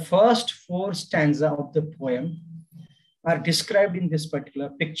 The first 4 stanza of the poem are described in this particular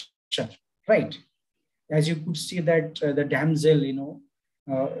picture, right? As you could see that the damsel,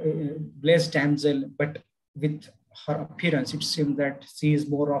 blessed damsel, but with her appearance, it seems that she is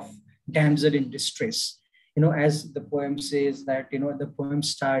more of damsel in distress. As the poem says that, the poem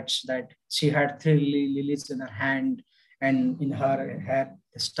starts that she had 3 lilies in her hand, and in her hair,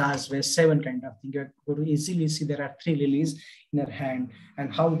 the stars were 7 kind of thing. You could easily see there are 3 lilies in her hand,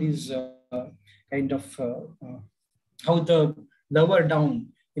 and how these how the lower down,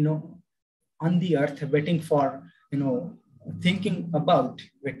 on the earth, waiting for,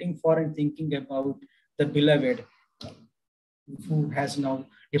 waiting for and thinking about the beloved who has now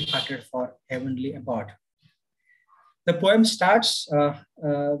departed for heavenly abode. The poem starts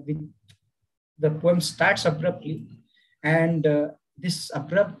abruptly, and this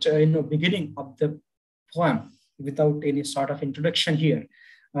abrupt beginning of the poem without any sort of introduction here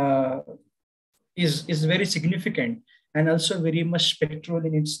is very significant and also very much spectral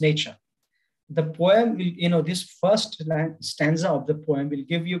in its nature. The poem will, this first stanza of the poem will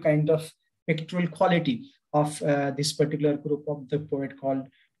give you kind of pictorial quality of this particular group of the poet called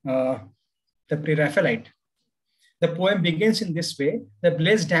the Pre-Raphaelite. The poem begins in this way: the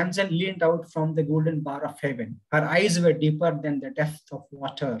blessed damsel leaned out from the golden bar of heaven. Her eyes were deeper than the depth of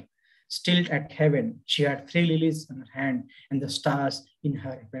water. Still at heaven, she had 3 lilies in her hand, and the stars in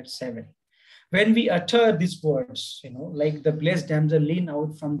her were 7. When we utter these words, like the blessed damsel lean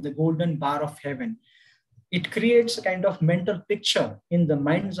out from the golden bar of heaven, it creates a kind of mental picture in the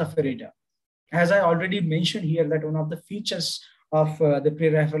minds of a reader. As I already mentioned here, that one of the features of the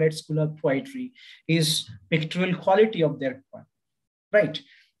Pre-Raphaelite school of poetry is pictorial quality of their poem, right?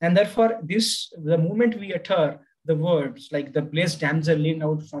 And therefore, the moment we utter the words like the blessed damsel lean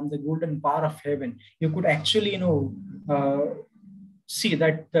out from the golden bar of heaven, you could actually, see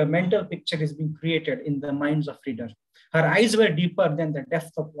that the mental picture is being created in the minds of readers. Her eyes were deeper than the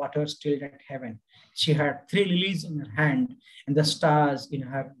depth of water still at heaven. She had 3 lilies in her hand, and the stars in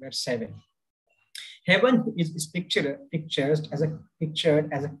her were 7. Heaven is pictured as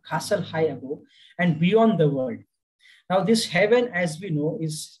a castle high above and beyond the world. Now, this heaven, as we know,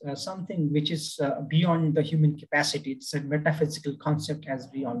 is something which is beyond the human capacity. It's a metaphysical concept, as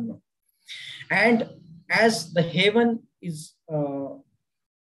we all know. And as the heaven is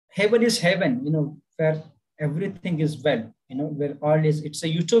heaven, where everything is well, where all is, it's a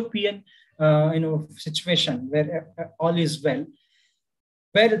utopian, situation where all is well,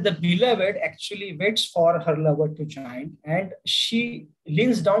 where the beloved actually waits for her lover to join, and she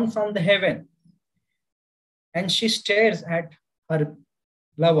leans down from the heaven and she stares at her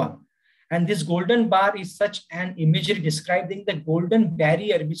lover. And this golden bar is such an imagery describing the golden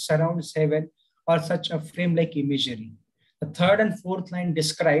barrier which surrounds heaven, or such a frame-like imagery. The 3rd and 4th line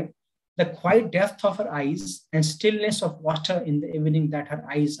describe the quiet depth of her eyes and stillness of water in the evening, that her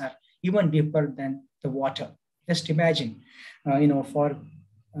eyes are even deeper than the water. Just imagine, for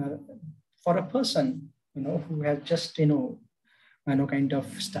a person, who has just, kind of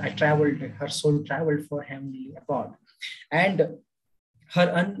traveled, her soul traveled for heavenly abode, and her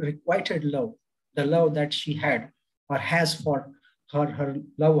unrequited love, the love that she had or has for her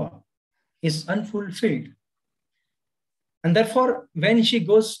lover, is unfulfilled. And therefore, when she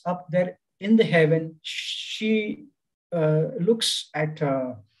goes up there in the heaven, she looks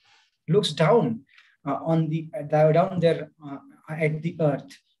down down there at the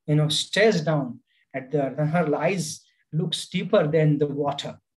earth, stares down at the earth, and her eyes looks deeper than the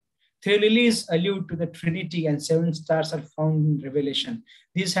water. 3 lilies allude to the Trinity, and 7 stars are found in Revelation.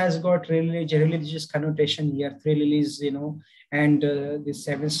 This has got religious connotation here. 3 lilies, and the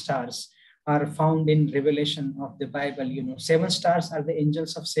 7 stars are found in Revelation of the Bible. 7 stars are the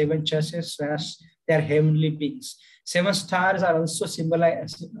angels of 7 churches, whereas they are heavenly beings. 7 stars are also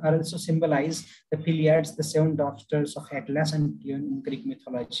symbolize the Pleiades, the 7 daughters of Atlas and Cleon in Greek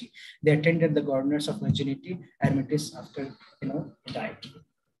mythology. They attended the goddess of virginity, Hermetis, after died.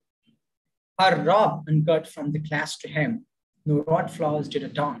 Her robe uncut from the clasp to hem, no wrought flowers did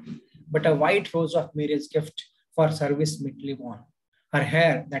adorn, but a white rose of Mary's gift for service meetly worn. Her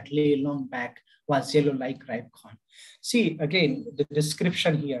hair that lay long back was yellow like ripe corn. See, again, the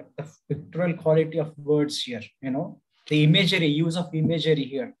description here, the pictorial quality of words here, the imagery, use of imagery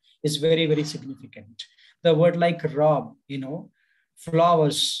here is very, very significant. The word like rob,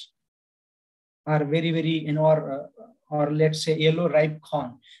 flowers are very, very, or let's say yellow ripe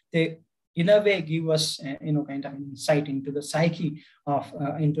corn. They, in a way, give us, kind of insight into the psyche of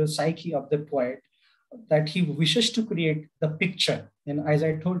the poet, that he wishes to create the picture. And as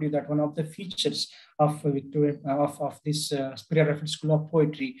I told you, that one of the features of this Superior Rathod School of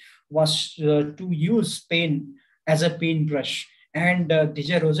Poetry was to use pen as a paintbrush. And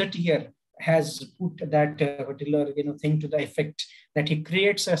DJ Rossetti here has put that particular thing to the effect that he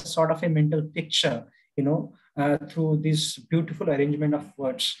creates a sort of a mental picture, through this beautiful arrangement of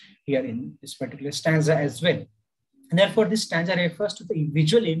words here in this particular stanza as well. And therefore, this stanza refers to the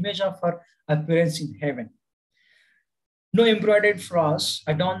visual image of her appearance in heaven. No embroidered flowers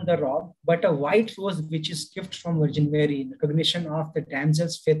adorn the robe, but a white rose which is gift from Virgin Mary in recognition of the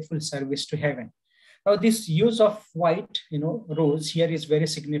damsel's faithful service to heaven. Now, this use of white, rose here is very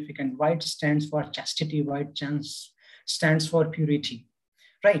significant. White stands for chastity. White stands for purity,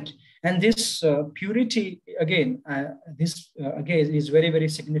 right? And this purity, again, is very, very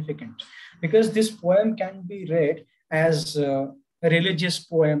significant, because this poem can be read as a religious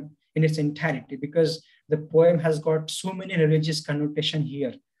poem in its entirety, because the poem has got so many religious connotation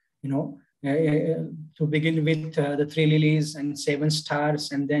here, to begin with the 3 lilies and 7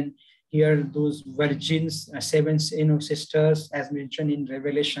 stars, and then here those virgins, 7 sisters, as mentioned in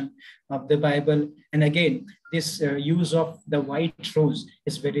Revelation of the Bible. And again, this use of the white rose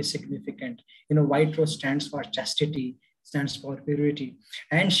is very significant. White rose stands for chastity, stands for purity,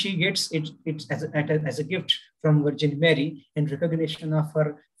 and she gets it as a gift from Virgin Mary in recognition of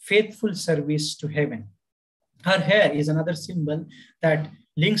her faithful service to heaven. Her hair is another symbol that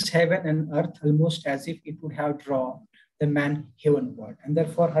links heaven and earth almost as if it would have drawn the man heavenward. And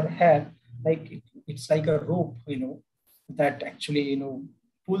therefore her hair, it's like a rope, that actually,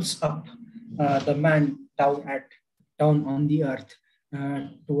 pulls up the man down on the earth,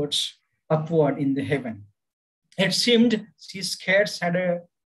 towards upward in the heaven. It seemed she scarce had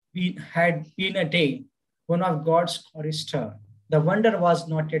been a day, one of God's chorister. The wonder was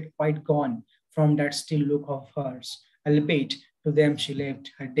not yet quite gone from that still look of hers, albeit to them she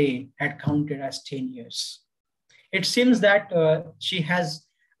lived, her day had counted as 10 years. It seems that she has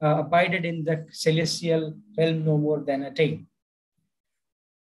abided in the celestial realm no more than a day.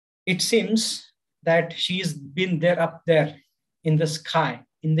 It seems that she's been there up there in the sky,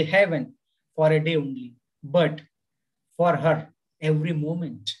 in the heaven, for a day only. But for her, every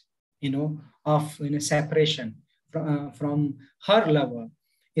moment, of separation from her lover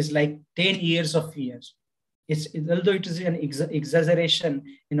is like 10 years of years. Although it is an exaggeration,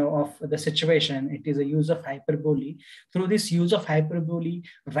 of the situation, it is a use of hyperbole. Through this use of hyperbole,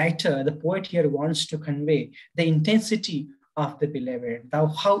 the poet here wants to convey the intensity of the beloved,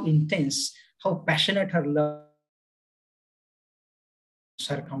 how intense, how passionate her love,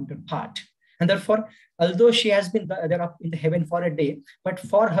 her counterpart. And therefore, although she has been there up in the heaven for a day, but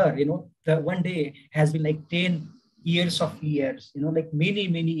for her, the one day has been like 10 years of years, like many,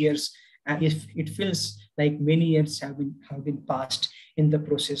 many years. And if it feels like many years have been passed in the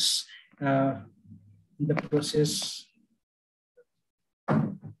process,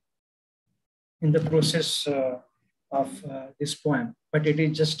 of this poem, but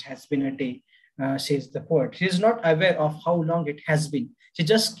it just has been a day, says the poet. She is not aware of how long it has been. She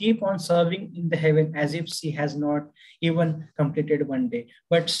just keep on serving in the heaven as if she has not even completed one day.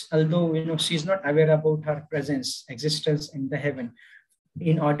 But although she's not aware about her presence, existence in the heaven,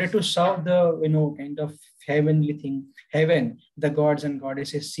 in order to serve the kind of heavenly thing, heaven, the gods and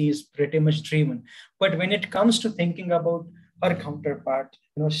goddesses, she is pretty much driven. But when it comes to thinking about her counterpart,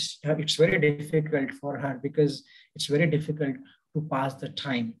 it's very difficult for her, because it's very difficult to pass the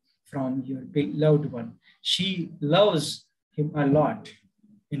time from your beloved one. She loves him a lot.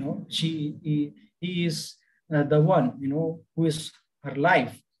 He is the one, who is her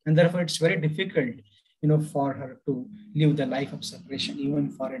life. And therefore it's very difficult, for her to live the life of separation, even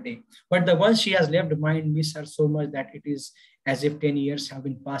for a day. But the ones she has left behind miss her so much that it is as if 10 years have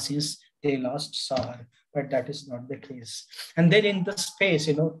been passed since they last saw her. But that is not the case. And then in the space,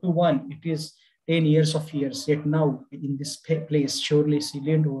 to one, it is 10 years of years. Yet now in this place, surely she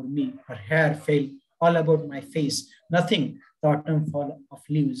leaned over me. Her hair fell all about my face. Nothing, the autumn fall of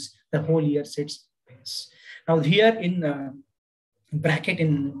leaves. The whole year sits pace. Now here in bracket,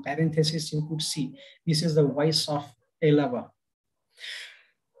 in parenthesis, you could see this is the voice of a lover.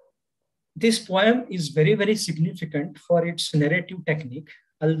 this poem is very, very significant for its narrative technique,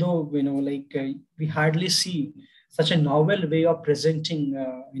 although, we hardly see such a novel way of presenting,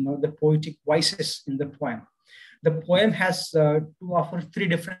 the poetic voices in the poem. The poem has to offer three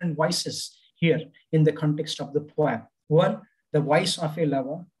different voices here in the context of the poem. One, the voice of a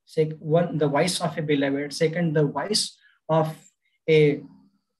lover. One, the voice of a beloved. Second, the voice of a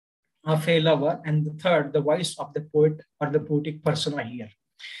lover. And the third, the voice of the poet or the poetic persona here.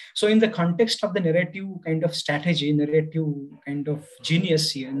 So in the context of the narrative kind of strategy, narrative kind of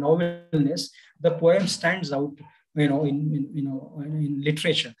genius here, novelness, the poem stands out, in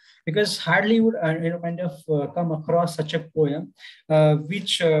literature, because hardly would come across such a poem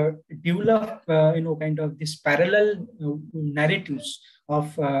which develop kind of these parallel narratives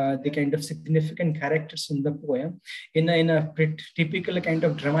of the kind of significant characters in the poem in a typical kind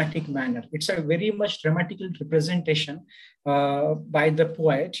of dramatic manner. It's a very much dramatical representation by the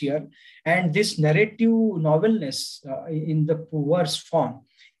poet here, and this narrative novelness in the verse form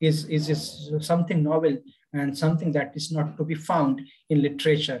is something novel and something that is not to be found in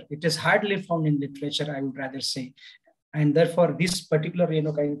literature. It is hardly found in literature, I would rather say. And therefore, this particular,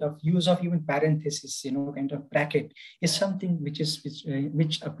 kind of use of even parenthesis, kind of bracket is something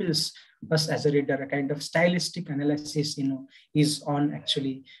which appeals us as a reader. A kind of stylistic analysis, is on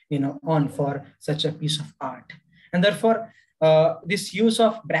actually, on for such a piece of art. And therefore, this use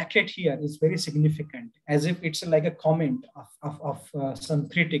of bracket here is very significant, as if it's like a comment of some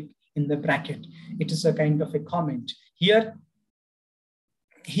critic in the bracket. It is a kind of a comment. Here,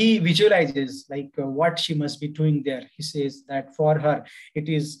 he visualizes what she must be doing there. He says that for her, it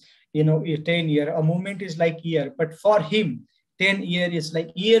is, 10 year, a moment is like year, but for him, 10 year is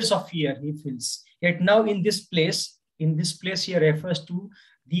like years of year, he feels. Yet now in this place he refers to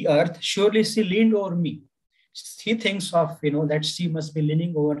the earth. Surely she leaned over me. He thinks of, that she must be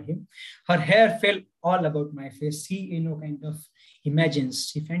leaning over him. Her hair fell all about my face. He, kind of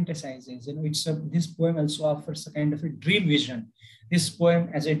imagines, he fantasizes. This poem also offers a kind of a dream vision. This poem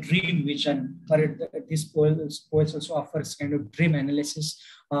as a dream vision, or this poem also offers kind of dream analysis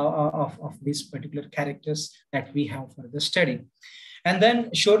of these particular characters that we have for the study. And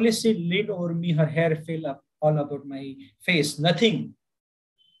then, surely she leaned over me, her hair fell up all about my face. Nothing,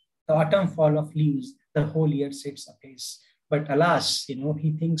 the autumn fall of leaves, the whole year sits apace. But alas,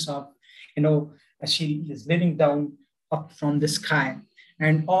 he thinks of, she is leaning down up from the sky,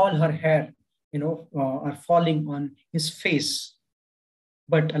 and all her hair, are falling on his face.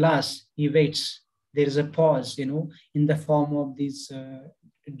 But alas, he waits. There is a pause, in the form of these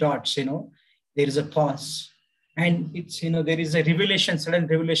dots, there is a pause. And it's, there is a revelation, sudden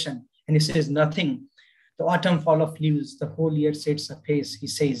revelation. And he says, nothing. The autumn fall of leaves, the whole year sits apace, he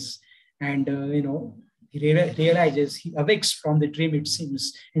says. And, he realizes, he awakes from the dream, it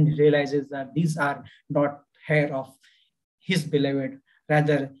seems, and he realizes that these are not hair of his beloved.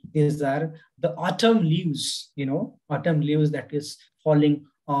 Rather, these are the autumn leaves, autumn leaves that is falling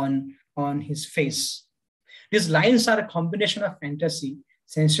on his face. These lines are a combination of fantasy,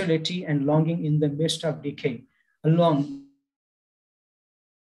 sensuality, and longing in the midst of decay. Along,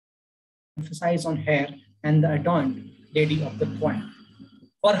 emphasize on hair and the adorned lady of the poem.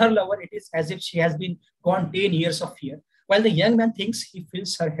 For her lover, it is as if she has been gone 10 years of year. While the young man thinks he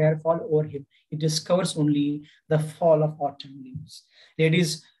feels her hair fall over him, he discovers only the fall of autumn leaves.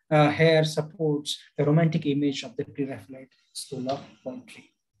 Lady's hair supports the romantic image of the pre-Raphaelite school of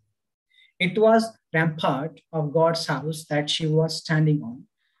poetry. It was rampart of God's house that she was standing on.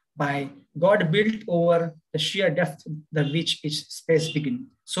 By God built over the sheer depth the which its space begin,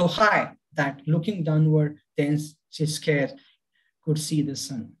 so high that looking downward, thence she scarce could see the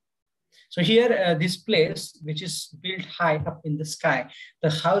sun. So here, this place, which is built high up in the sky, the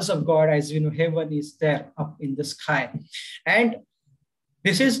house of God, as we know, heaven is there up in the sky. And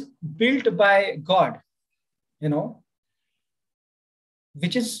this is built by God,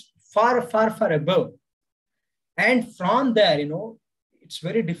 which is far, far, far above. And from there, it's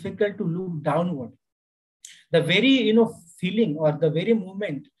very difficult to look downward. The very, feeling or the very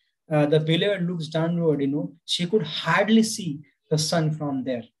moment the beloved looks downward, she could hardly see the sun from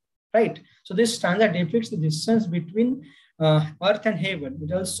there, right? So this stanza depicts the distance between earth and heaven.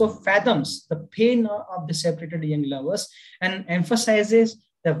 It also fathoms the pain of the separated young lovers and emphasizes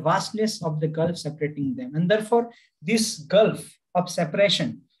the vastness of the gulf separating them. And therefore, this gulf of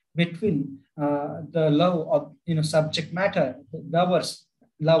separation between the love of subject matter, lover,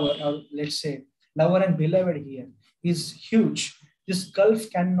 or let's say lover and beloved here, is huge. This gulf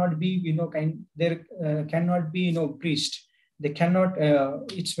cannot be cannot be breached. They cannot.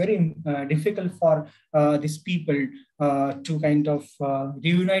 It's very difficult for these people to kind of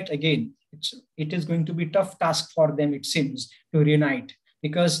reunite again It is going to be a tough task for them, it seems, to reunite,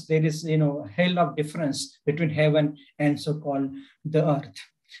 because there is, a hell of difference between heaven and so-called the earth.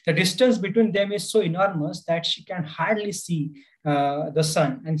 The distance between them is so enormous that she can hardly see the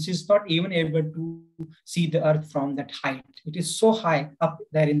sun, and she's not even able to see the earth from that height. It is so high up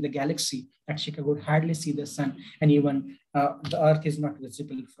there in the galaxy that she could hardly see the sun, and even the earth is not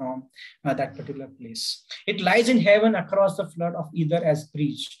visible from that particular place. It lies in heaven across the flood of either as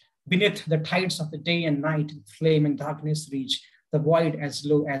bridge. Beneath the tides of the day and night, flame and darkness reach the void as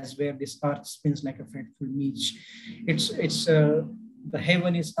low as where this earth spins like a fretful midge. It's the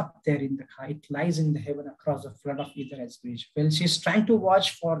heaven is up there in the sky. It lies in the heaven across the flood of either as bridge. Well, she's trying to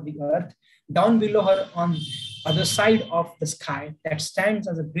watch for the earth. Down below her on other side of the sky that stands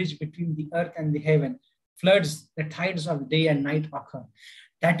as a bridge between the earth and the heaven, floods the tides of day and night occur.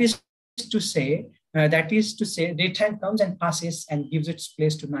 That is to say, daytime comes and passes and gives its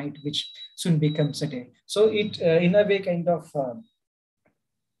place to night, which soon becomes a day. So it, in a way, kind of,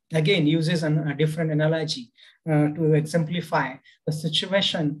 again, uses a different analogy to exemplify the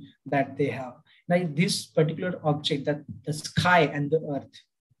situation that they have. Like this particular object, that the sky and the earth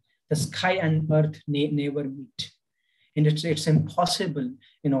never meet. And it's impossible,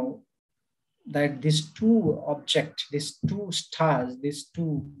 that these two objects, these two stars, these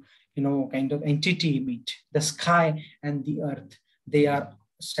two, kind of entity meet. The sky and the earth, they are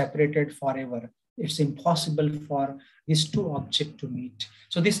separated forever. It's impossible for these two objects to meet.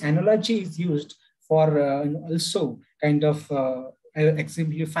 So this analogy is used for also kind of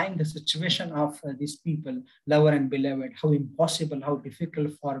exemplifying the situation of these people, lover and beloved, how impossible, how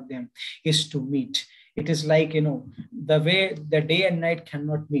difficult for them is to meet. It is like, the way the day and night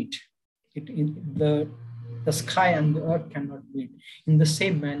cannot meet. The sky and the earth cannot meet. In the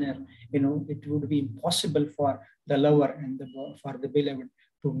same manner, it would be impossible for the lover and for the beloved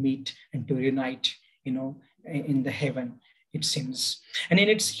to meet and to reunite, in the heaven, it seems. And in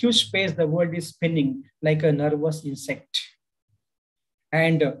its huge space, the world is spinning like a nervous insect.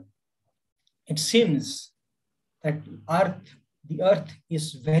 And it seems that the earth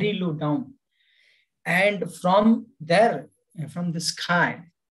is very low down. And from there, from the sky,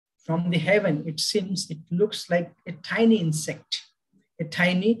 from the heaven, it seems, it looks like a tiny insect. The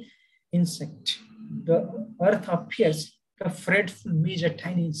earth appears a fretful midge, a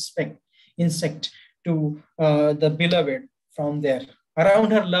tiny insect to the beloved from there.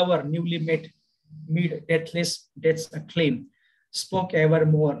 Around her lover, newly met, mid death's acclaim, spoke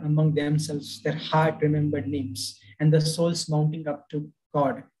evermore among themselves their heart-remembered names, and the souls mounting up to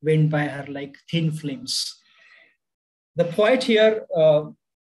God went by her like thin flames. The poet here, or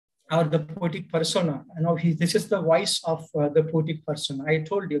the poetic persona, this is the voice of the poetic persona. I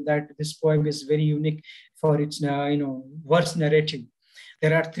told you that this poem is very unique for its, verse narrative.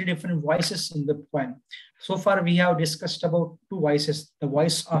 There are three different voices in the poem. So far, we have discussed about two voices, the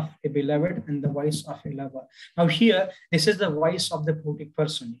voice of a beloved and the voice of a lover. Now here, this is the voice of the poetic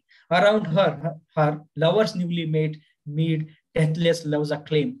person. Around her lovers newly made deathless love's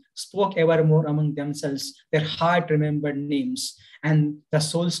acclaim, spoke evermore among themselves their heart-remembered names, and the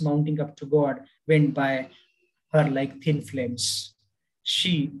souls mounting up to God went by her like thin flames.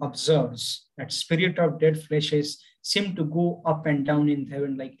 She observes that spirit of dead fleshes seem to go up and down in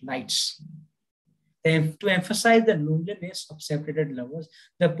heaven like lights. To emphasize the loneliness of separated lovers,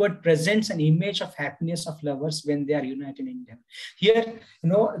 the poet presents an image of happiness of lovers when they are united in heaven. Here,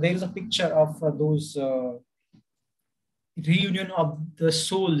 there is a picture of those reunion of the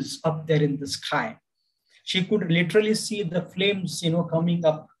souls up there in the sky. She could literally see the flames, coming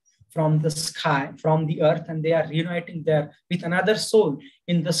up from the sky, from the earth, and they are reuniting there with another soul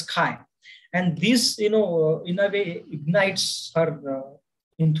in the sky. And this, in a way, ignites her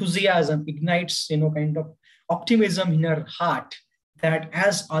enthusiasm, ignites, kind of optimism in her heart that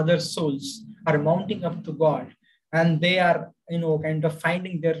as other souls are mounting up to God and they are, kind of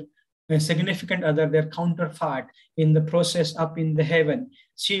finding their significant other, their counterpart in the process up in the heaven,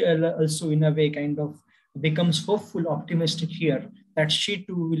 she also, in a way, kind of becomes hopeful, optimistic here that she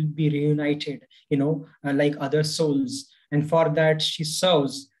too will be reunited, like other souls. And for that, she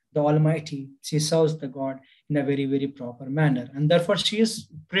serves the Almighty, she serves the God in a very, very proper manner. And therefore, she is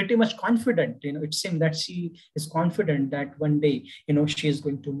pretty much confident. It seems that she is confident that one day, she is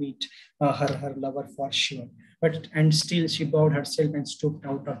going to meet her lover for sure. And still she bowed herself and stooped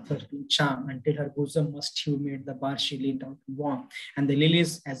out of her charm until her bosom must have made the bar she leaned out warm, and the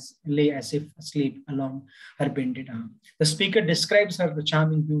lilies lay as if asleep along her bended arm. The speaker describes her the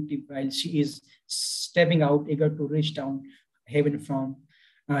charming beauty while she is stepping out, eager to reach down heaven from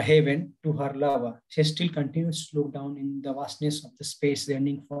heaven to her lover. She still continues to look down in the vastness of the space,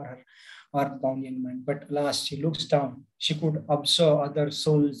 yearning for her earthbound young man. But alas, she looks down. She could observe other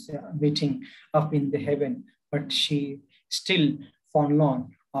souls waiting up in the heaven, but she still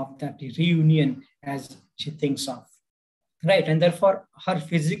forlorn of that reunion as she thinks of. Right, and therefore her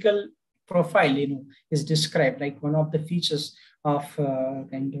physical profile, is described like one of the features of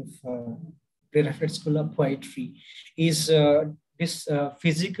kind of pre-referred school of poetry is this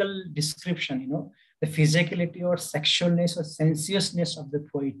physical description, the physicality or sexualness or sensuousness of the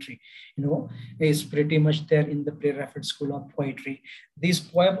poetry, is pretty much there in the pre-referred school of poetry. This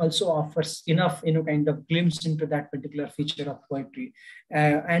poem also offers enough, kind of glimpse into that particular feature of poetry.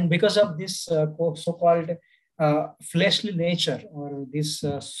 And because of this so-called fleshly nature or this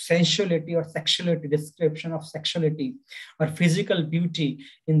sensuality or sexuality, description of sexuality or physical beauty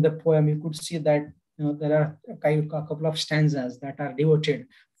in the poem, you could see that there are a couple of stanzas that are devoted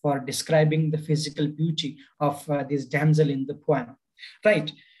for describing the physical beauty of this damsel in the poem,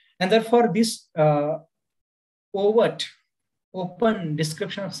 right? And therefore this overt open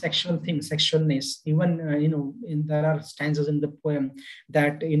description of sexual things, sexualness, even there are stanzas in the poem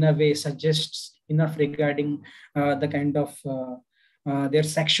that in a way suggests enough regarding the kind of their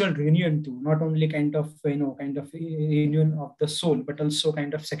sexual reunion too, not only kind of reunion of the soul, but also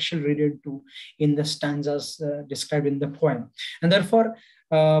kind of sexual reunion too in the stanzas described in the poem. And therefore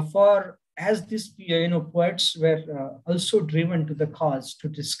for as these poets were also driven to the cause to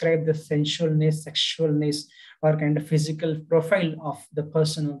describe the sensualness, sexualness, or kind of physical profile of the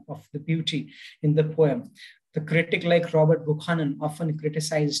person, of the beauty in the poem. The critic like Robert Buchanan often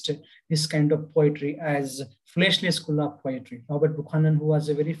criticized this kind of poetry as fleshly school of poetry. Robert Buchanan, who was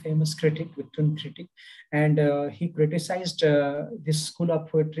a very famous critic, Victorian critic, and he criticized this school of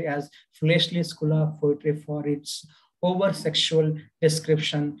poetry as fleshly school of poetry for its over sexual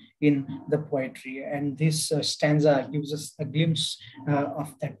description in the poetry. And this stanza gives us a glimpse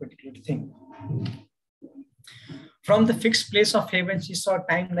of that particular thing. From the fixed place of heaven, she saw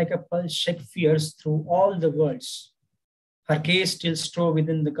time like a pulse shake fierce through all the worlds. Her gaze still strove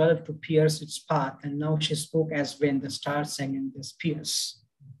within the gulf to pierce its path, and now she spoke as when the stars sang in their spears.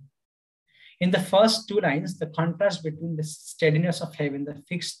 In the first two lines, the contrast between the steadiness of heaven, the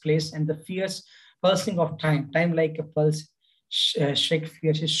fixed place, and the fierce pulsing of time, time like a pulse shake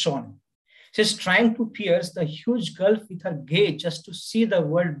fierce, is shown. She's trying to pierce the huge gulf with her gaze just to see the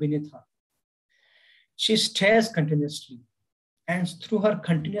world beneath her. She stares continuously, and through her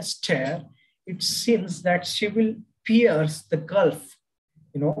continuous stare, it seems that she will pierce the gulf,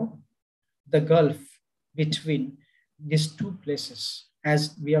 the gulf between these two places,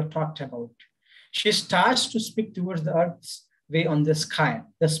 as we have talked about. She starts to speak towards the earth's way on the sky.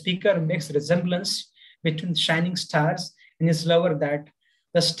 The speaker makes resemblance between shining stars and his lover, that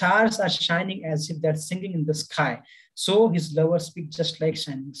the stars are shining as if they're singing in the sky. So his lover speaks just like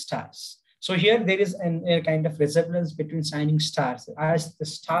shining stars. So here there is a kind of resemblance between shining stars, as the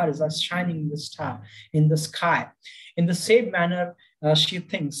stars are shining in the sky. In the same manner, she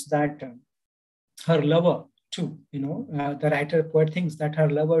thinks that her lover too, the writer poet thinks that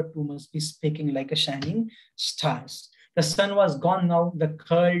her lover too must be speaking like a shining stars. The sun was gone now, the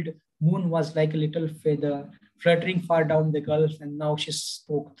curled moon was like a little feather fluttering far down the gulf, and now she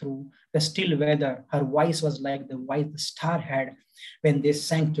spoke through the still weather. Her voice was like the voice the star had when they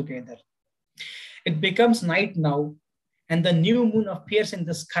sang together. It becomes night now, and the new moon appears in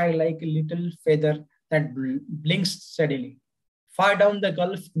the sky like a little feather that blinks steadily. Far down the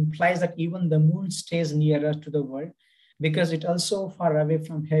gulf implies that even the moon stays nearer to the world, because it also far away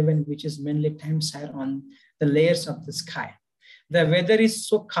from heaven, which is mainly times higher on the layers of the sky. The weather is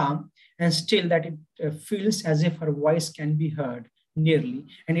so calm and still that it feels as if her voice can be heard nearly,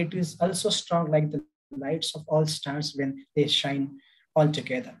 and it is also strong like the lights of all stars when they shine all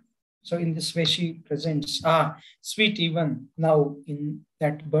together. So in this way, she presents, sweet even now in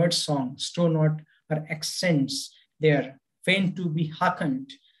that bird song, stir not her accents there, faint to be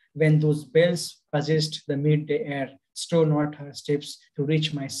hearkened when those bells buzzed the midday air, stir not her steps to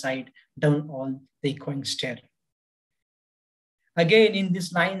reach my side down all the echoing stair. Again, in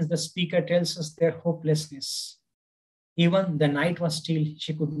these lines, the speaker tells us their hopelessness. Even the night was still,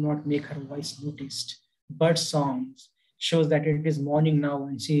 she could not make her voice noticed. Bird songs shows that it is morning now,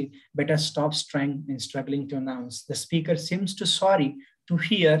 and she better stops trying and struggling to announce. The speaker seems to sorry to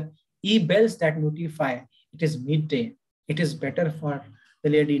hear bells that notify it is midday. It is better for the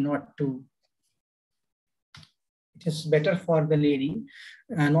lady not to. It is better for the lady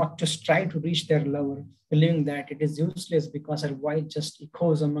not to try to reach their lover, believing that it is useless because her voice just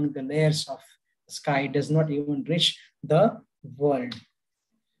echoes among the layers of the sky, does not even reach the world.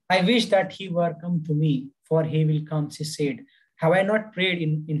 I wish that he were come to me, for he will come, she said, Have I not prayed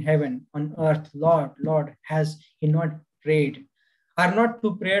in heaven, on earth? Lord, Lord, has he not prayed? Are not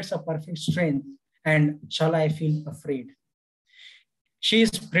two prayers of perfect strength? And shall I feel afraid? She is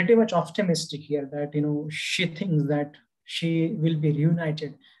pretty much optimistic here that, she thinks that she will be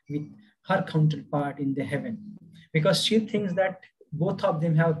reunited with her counterpart in the heaven, because she thinks that both of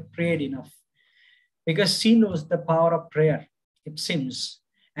them have prayed enough, because she knows the power of prayer, it seems.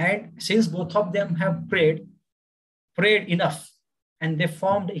 And since both of them have prayed enough, and they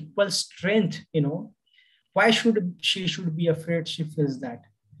formed equal strength, why should be afraid? She feels that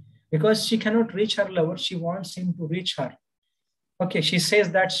because she cannot reach her lover, she wants him to reach her. Okay, she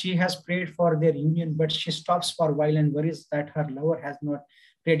says that she has prayed for their union, but she stops for a while and worries that her lover has not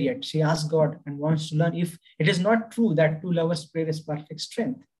prayed yet. She asks God and wants to learn if it is not true that two lovers pray is perfect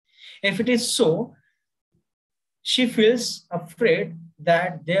strength. If it is so, she feels afraid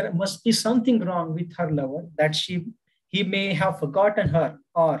that there must be something wrong with her lover, that he may have forgotten her,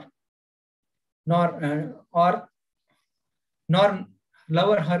 or nor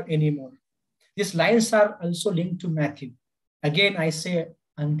love her anymore. These lines are also linked to Matthew. Again, I say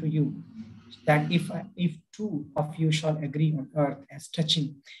unto you that if two of you shall agree on earth as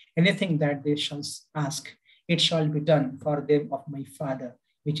touching anything that they shall ask, it shall be done for them of my Father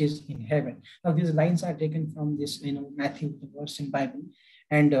which is in heaven. Now, these lines are taken from this, Matthew, the verse in Bible,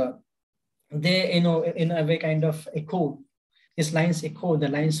 and they, in a way, kind of echo. These lines echo the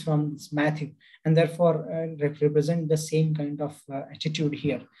lines from Matthew, and therefore represent the same kind of attitude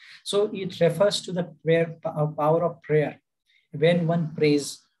here. So it refers to the power of prayer. When one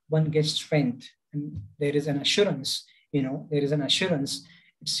prays, one gets strength, and there is an assurance. It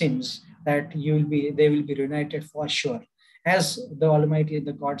seems that they will be reunited for sure. As the Almighty,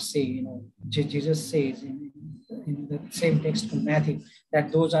 the God say, Jesus says in the same text from Matthew,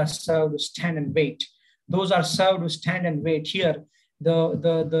 that those are served who stand and wait. Those are served who stand and wait. Here,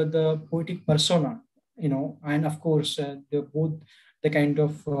 the poetic persona, and of course, both the kind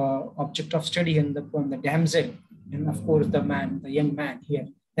of object of study in the poem, the damsel, and of course, the young man here,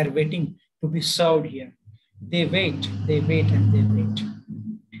 they're waiting to be served here. They wait, and they wait.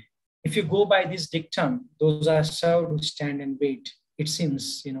 If you go by this dictum, those are served who stand and wait. It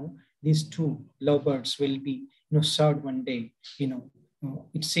seems, these two lovebirds will be, served one day.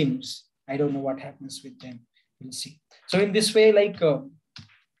 It seems. I don't know what happens with them. We'll see. So in this way, I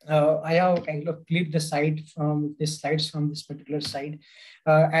have kind of clipped the slides from this particular side,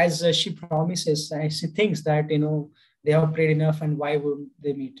 as she promises. She thinks that they have prayed enough, and why would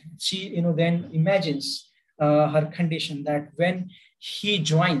they meet? She then imagines her condition, that when he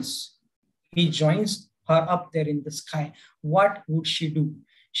joins her up there in the sky, what would she do?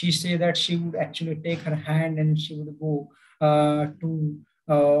 She say that she would actually take her hand and she would go to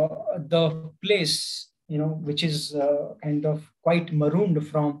the place, which is kind of quite marooned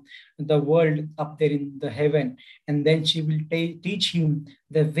from the world up there in the heaven. And then she will teach him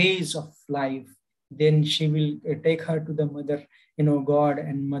the ways of life. Then she will take her to the mother, God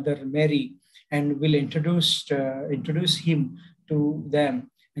and Mother Mary, and will introduce him to them,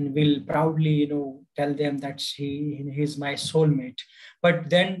 and will proudly, tell them that he is my soulmate. But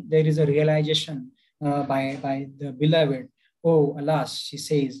then there is a realization by the beloved. Oh, alas, she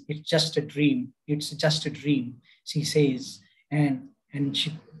says, it's just a dream. It's just a dream, she says. And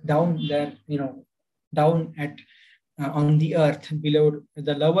she down there, down at on the earth, beloved,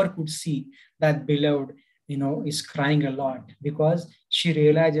 the lover could see that beloved, is crying a lot, because she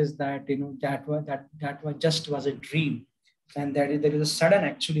realizes that, that was a dream. And there is a sudden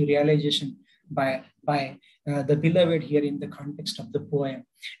actually realization by the beloved here in the context of the poem.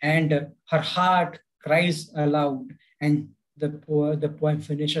 And her heart cries aloud, and the poem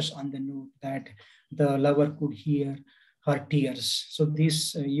finishes on the note that the lover could hear her tears. So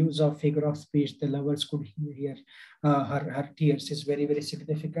this use of figure of speech, the lovers could hear her tears, is very, very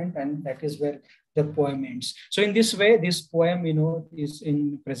significant, and that is where the poem ends. So in this way, this poem, is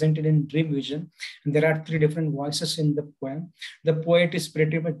presented in dream vision, and there are three different voices in the poem. The poet is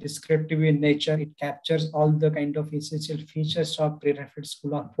pretty much descriptive in nature. It captures all the kind of essential features of pre-Rathod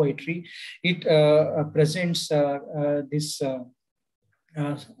school of poetry. It presents this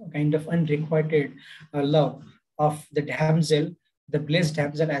kind of unrequited love of the damsel, the blessed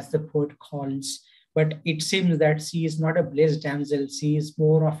damsel, as the poet calls. But it seems that she is not a blessed damsel. She is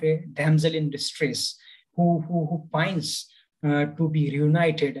more of a damsel in distress, who pines to be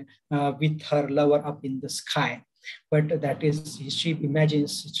reunited with her lover up in the sky. But that is, she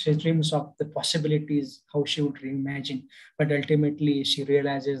imagines, she dreams of the possibilities, how she would reimagine. But ultimately, she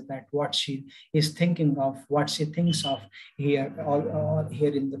realizes that what she is thinking of, what she thinks of here, all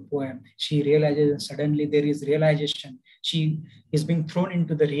here in the poem, she realizes, and suddenly there is realization she is being thrown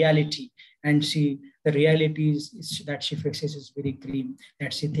into the reality, and the reality is that she faces is very grim,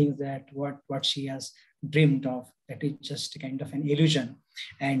 that she thinks that what she has dreamed of, that is just kind of an illusion,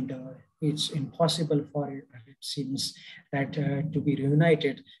 and it's impossible for her, it seems, that to be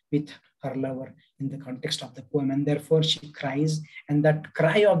reunited with her lover in the context of the poem, and therefore she cries, and that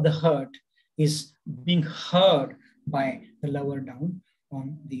cry of the hurt is being heard by the lover down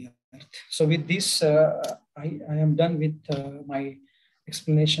on the earth. So with this, I am done with my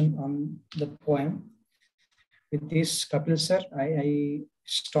explanation on the poem. With this, Kapil sir, I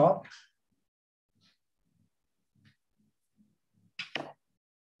stop.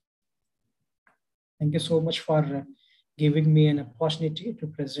 Thank you so much for giving me an opportunity to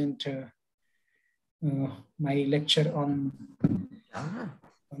present my lecture on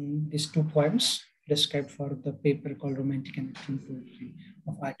these two poems described for the paper called Romantic and Victorian Poetry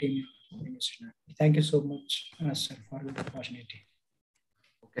of Arnold and Rossetti. Thank you so much, sir, for the opportunity.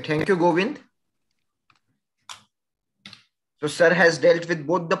 Okay, thank you, Govind. So, sir has dealt with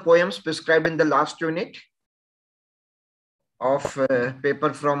both the poems prescribed in the last unit of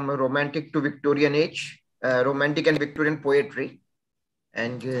paper from Romantic to Victorian age, Romantic and Victorian poetry.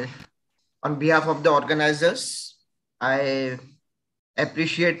 And on behalf of the organizers, I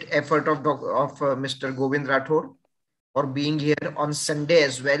appreciate effort of Mr. Govind Rathod for being here on Sunday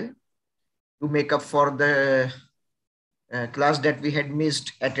as well to make up for the class that we had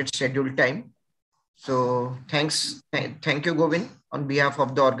missed at its scheduled time. So thank you, Govind, on behalf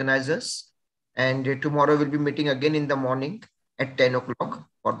of the organizers. And tomorrow we'll be meeting again in the morning at 10 o'clock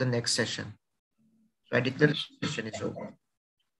for the next session. So editor, session is over.